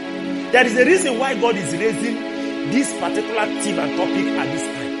unfaithful. There is a reason why God is raising this particular theme and topic at this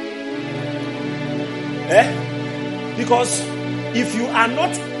time. Because if you are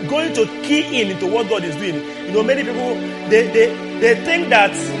not going to key into what God is doing, many people they think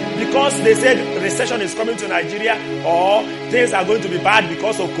that because they said recession is coming to Nigeria or things are going to be bad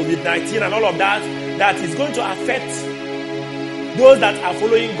because of COVID-19 and all of that, that is going to affect those that are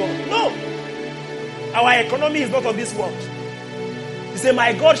following God. No, our economy is not of this world. He said,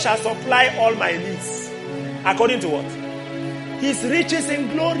 "My God shall supply all my needs according to what? His riches in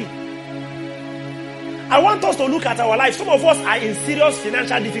glory." I want us to look at our life. Some of us are in serious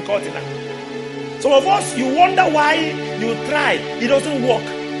financial difficulty now. Some of us, you wonder why you try, it doesn't work.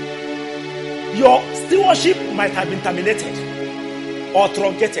 Your stewardship might have been terminated or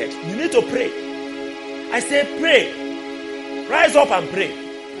truncated. You need to pray. I say pray. Rise up and pray.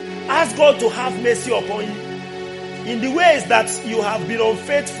 Ask God to have mercy upon you in the ways that you have been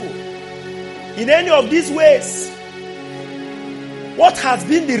unfaithful. In any of these ways, what has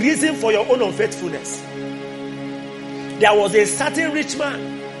been the reason for your own unfaithfulness? There was a certain rich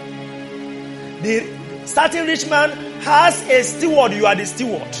man. The certain rich man has a steward. You are the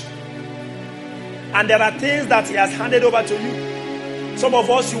steward. And there are things that he has handed over to you. Some of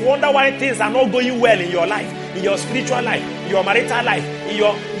us, you wonder why things are not going well in your life, in your spiritual life, in your marital life, in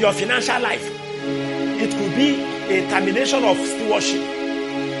your financial life. It could be a termination of stewardship,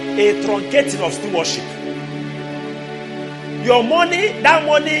 a truncating of stewardship. Your money, that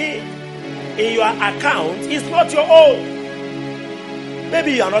money in your account is not your own.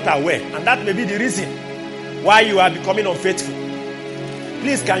 Maybe you are not aware, and that may be the reason why you are becoming unfaithful.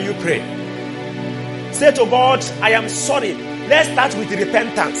 Please, can you pray? Say to God, I am sorry. Let's start with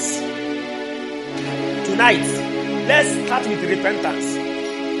repentance. Tonight, let's start with repentance.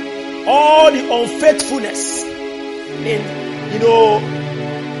 All the unfaithfulness in,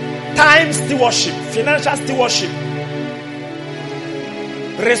 time stewardship, financial stewardship,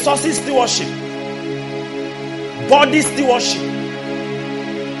 resources stewardship, body stewardship,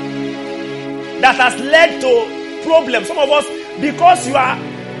 that has led to problems. Some of us, because you are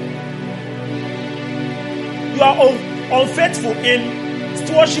unfaithful in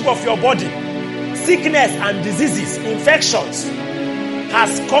stewardship of your body, sickness and diseases, infections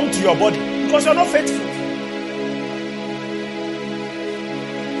has come to your body because you are not faithful.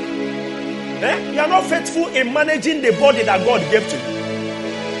 You are not faithful in managing the body that God gave to you.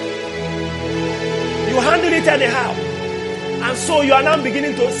 You handle it anyhow. And so you are now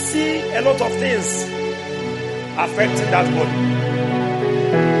beginning to see a lot of things affecting that body.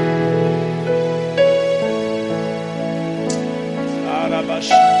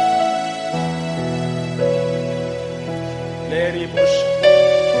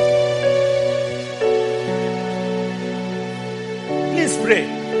 Please pray.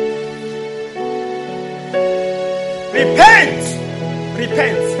 Repent.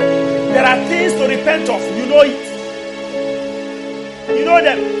 Repent. There are things to repent of. You know it. You know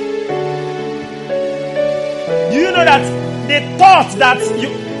them. Do you know that the thought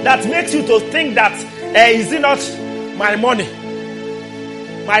that makes you to think that is it not my money,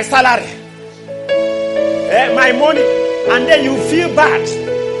 my salary, my money, and then you feel bad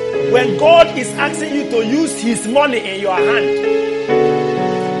when God is asking you to use His money in your hand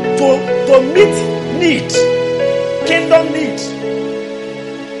to meet need, kingdom need.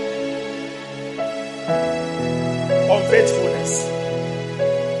 Unfaithfulness.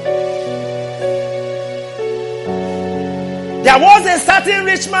 There was a certain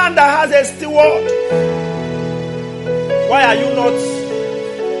rich man that has a steward. Why are you not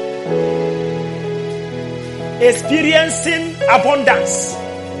experiencing abundance?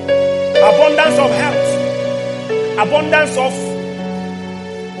 Abundance of health, abundance of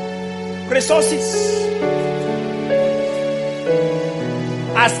resources.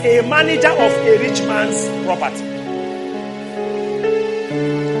 As a manager of a rich man's property.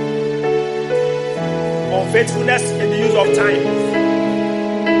 Unfaithfulness in the use of time.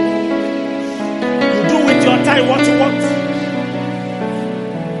 You do with your time what you want,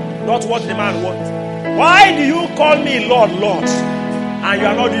 not what the man wants. Why do you call me Lord, Lord, and you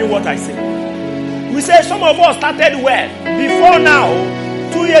are not doing what I say? We say some of us started well. Before now,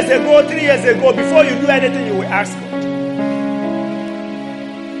 2 years ago, 3 years ago, before you do anything, you will ask God.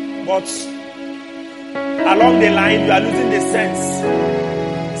 But along the line, you are losing the sense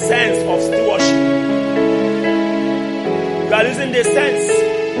of stewardship. You are losing the sense.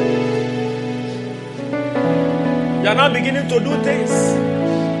 You are not beginning to do things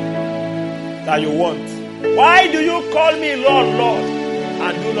that you want. Why do you call me Lord, Lord,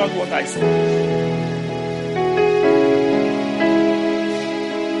 and do not what I say?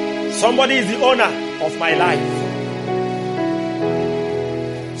 Somebody is the owner of my life.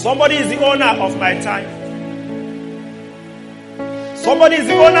 Somebody is the owner of my time. Somebody is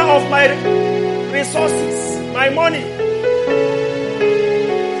the owner of my resources, my money.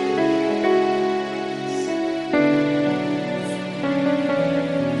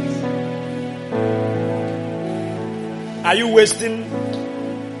 Are you wasting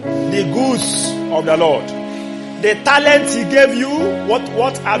the goods of the Lord? The talent He gave you,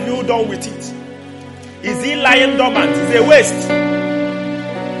 what have you done with it? Is it lying dormant? It's a waste.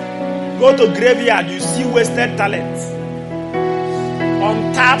 Go to graveyard, you see wasted talent.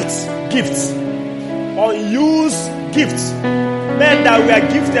 Untapped gifts. Unused gifts. Men that were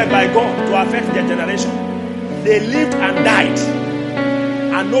gifted by God to affect their generation. They lived and died.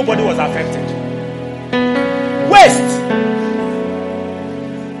 And nobody was affected. Waste.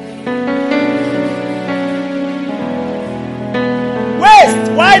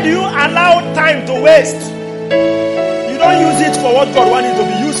 Why do you allow time to waste? You don't use it for what God wants it to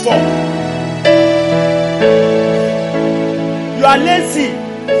be used for. You are lazy.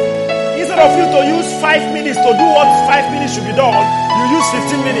 Instead of you to use 5 minutes to do what 5 minutes should be done, you use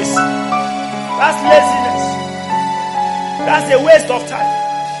 15 minutes. That's laziness. That's a waste of time.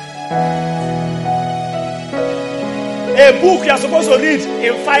 A book you are supposed to read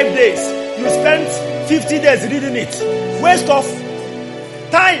in 5 days, you spend 50 days reading it. Waste of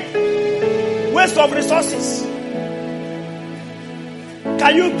time, waste of resources.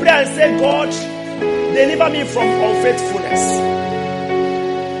 Can you pray and say, God, deliver me from unfaithfulness?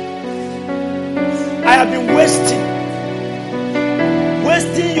 I have been wasting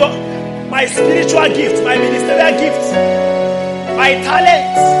my spiritual gift, my ministerial gift, my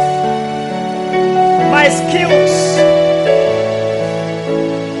talents, my skills.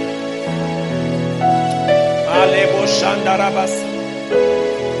 Alebo Shandarabas.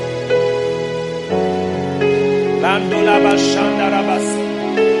 Landola Bashandarabas.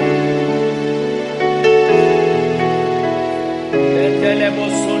 Endelebo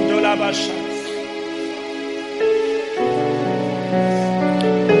Sondola Bashas.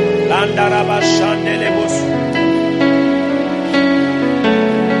 Landarabashandelebos.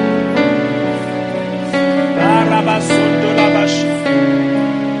 Arabasondola Bashas.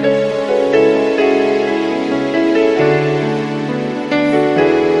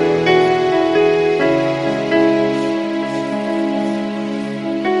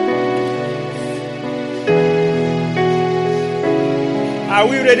 Are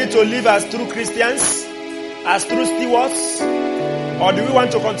we ready to live as true Christians, as true stewards, or do we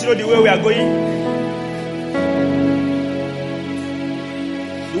want to continue the way we are going?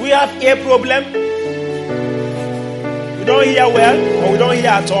 Do we have ear problem? We don't hear well, or we don't hear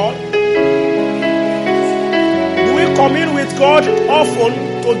at all? Do we commune with God often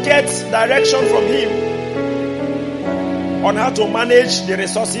to get direction from Him on how to manage the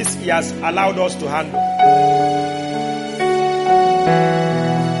resources He has allowed us to handle?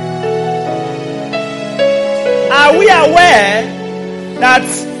 Are we aware that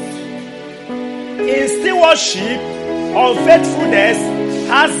in stewardship, unfaithfulness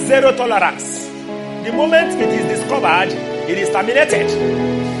has zero tolerance? The moment it is discovered, it is terminated.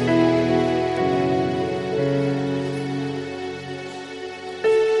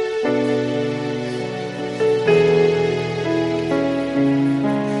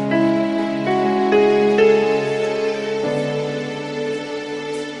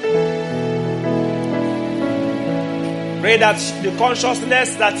 Pray that the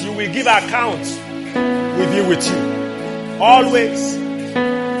consciousness that you will give account will be with you. Always.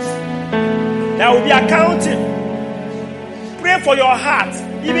 There will be accounting. Pray for your heart.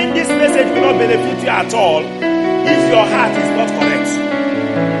 Even this message will not benefit you at all if your heart is not correct.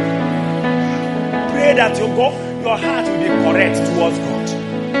 Pray that your heart will be correct towards God.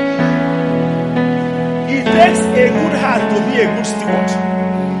 It takes a good heart to be a good steward.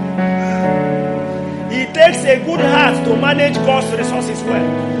 It takes a good heart to manage God's resources well.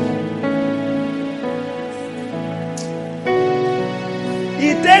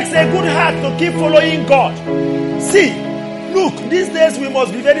 It takes a good heart to keep following God. See, look, these days we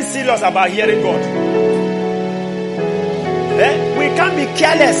must be very serious about hearing God. We can't be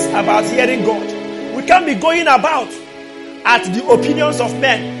careless about hearing God. We can't be going about at the opinions of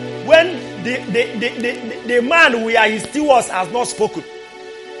men when the man we are his stewards has not spoken.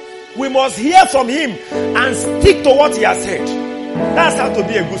 We must hear from him and stick to what he has said. That's how to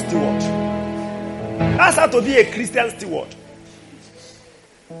be a good steward. That's how to be a Christian steward.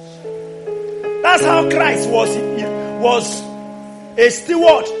 That's how Christ was a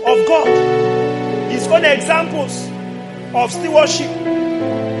steward of God. His own examples of stewardship.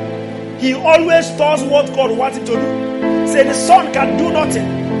 He always does what God wants him to do. Say the son can do nothing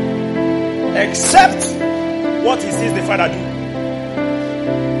except what he sees the father do.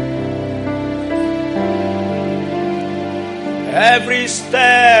 Every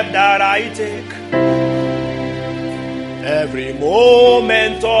step that I take, every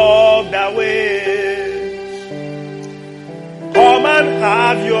moment of the way, come and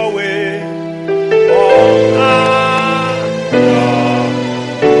have your way. Come have your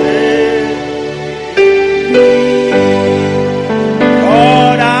way.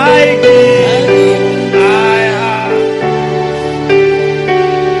 Lord, I give my heart.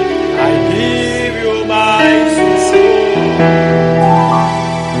 I give you my soul.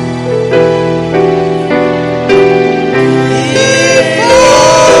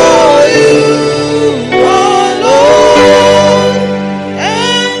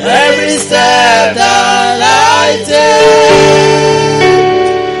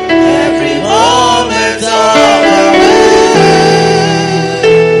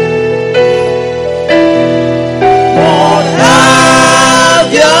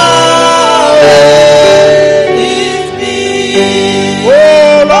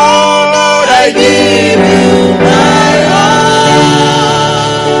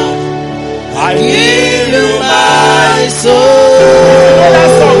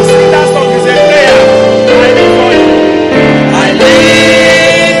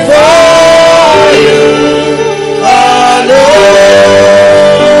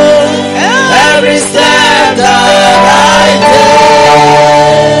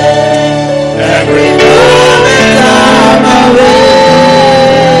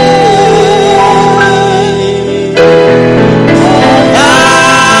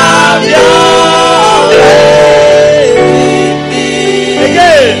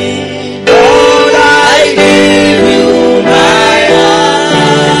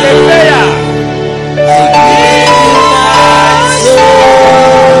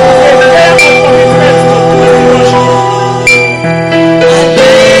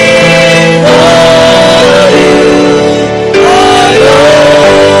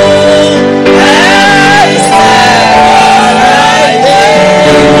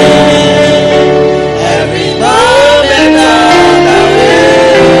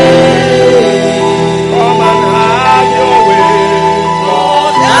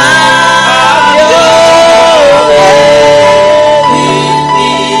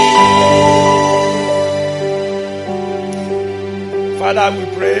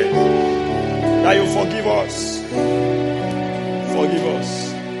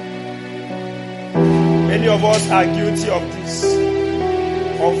 Are guilty of this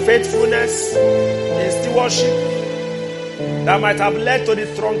unfaithfulness in stewardship that might have led to the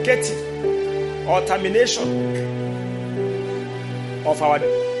truncating or termination of our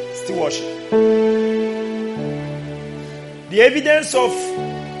stewardship. The evidence of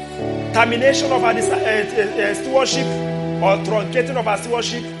termination of our stewardship or truncating of our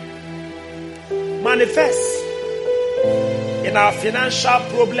stewardship manifests in our financial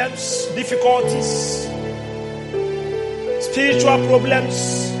problems, difficulties, spiritual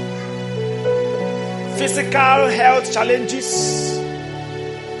problems, physical health challenges,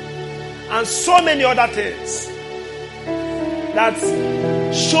 and so many other things that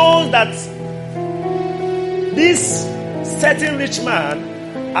shows that this certain rich man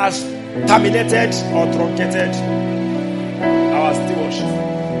has terminated or truncated our stewardship.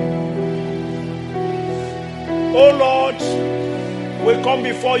 Oh Lord, we come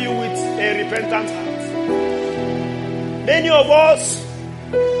before you with a repentant heart. Many of us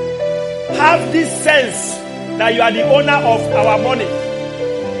have this sense that you are the owner of our money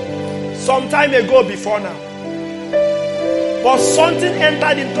some time ago before now. But something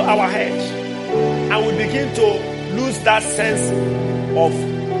entered into our head and we begin to lose that sense of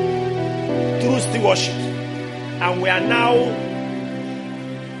true stewardship. And we are now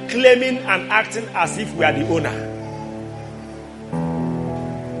claiming and acting as if we are the owner.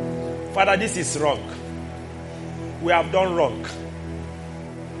 Father, this is wrong. We have done wrong.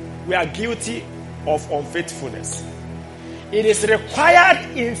 We are guilty of unfaithfulness. It is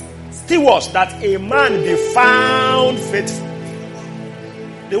required in stewards that a man be found faithful.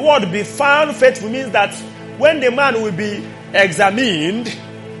 The word be found faithful means that when the man will be examined,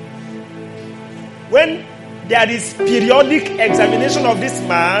 when there is periodic examination of this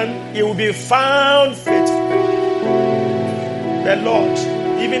man, he will be found faithful. The Lord,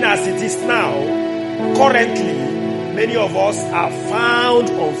 even as it is now, currently, many of us are found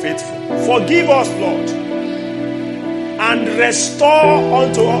unfaithful. Forgive us, Lord, and restore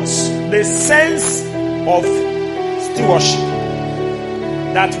unto us the sense of stewardship,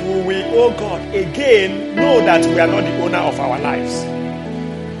 that we will, oh God, again know that we are not the owner of our lives.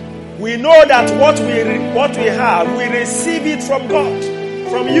 We know that what we have, we receive it from God,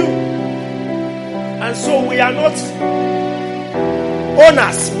 from you. And so we are not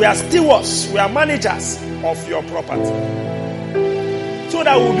owners, we are stewards, we are managers of your property. So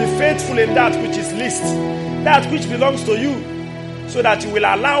that we will be faithful in that which is least, that which belongs to you, so that you will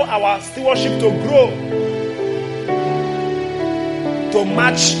allow our stewardship to grow, to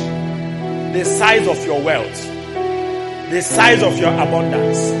match the size of your wealth, the size of your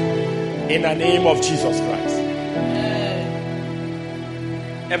abundance, in the name of Jesus Christ.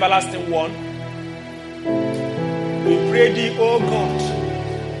 Everlasting one, we pray thee, O God,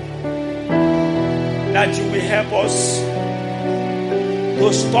 that you will help us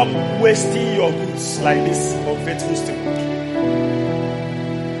to stop wasting your goods like this unfaithful steward,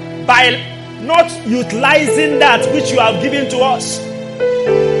 by not utilizing that which you have given to us,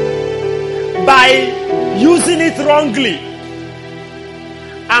 by using it wrongly,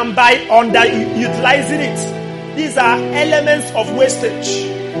 and by underutilizing it. These are elements of wastage.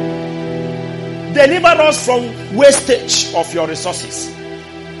 Deliver us from wastage of your resources,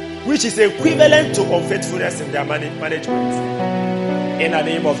 which is equivalent to unfaithfulness in their management. In the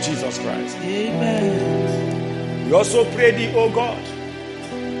name of Jesus Christ. Amen. We also pray thee, O God,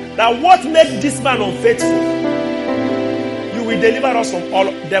 that what made this man unfaithful, you will deliver us from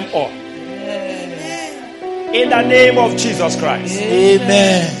all them all. In the name of Jesus Christ.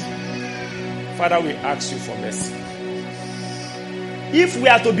 Amen. Father, we ask you for mercy. If we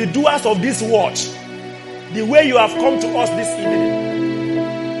are to be doers of this word, the way you have come to us this evening,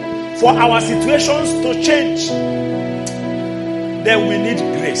 for our situations to change, then we need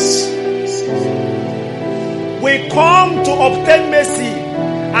grace. We come to obtain mercy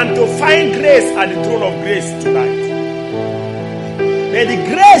and to find grace at the throne of grace tonight. May the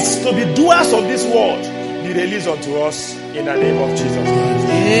grace to be doers of this word be released unto us in the name of Jesus Christ.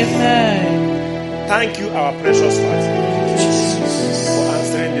 Amen. Thank you, our precious Father, for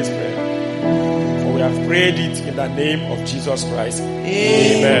answering this prayer. For we have prayed it in the name of Jesus Christ.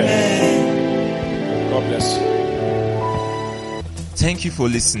 Amen. God bless you. Thank you for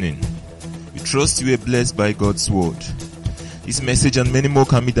listening. We trust you were blessed by God's word. This message and many more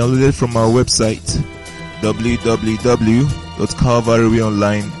can be downloaded from our website,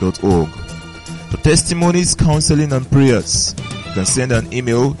 www.calvaryonline.org. For testimonies, counseling, and prayers, you can send an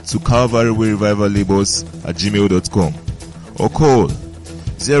email to calvaryrevivallabels@gmail.com or call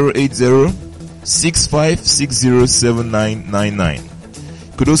 080-6560-7999.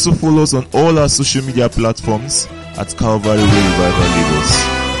 You could also follow us on all our social media platforms at Calvary Revival Labels.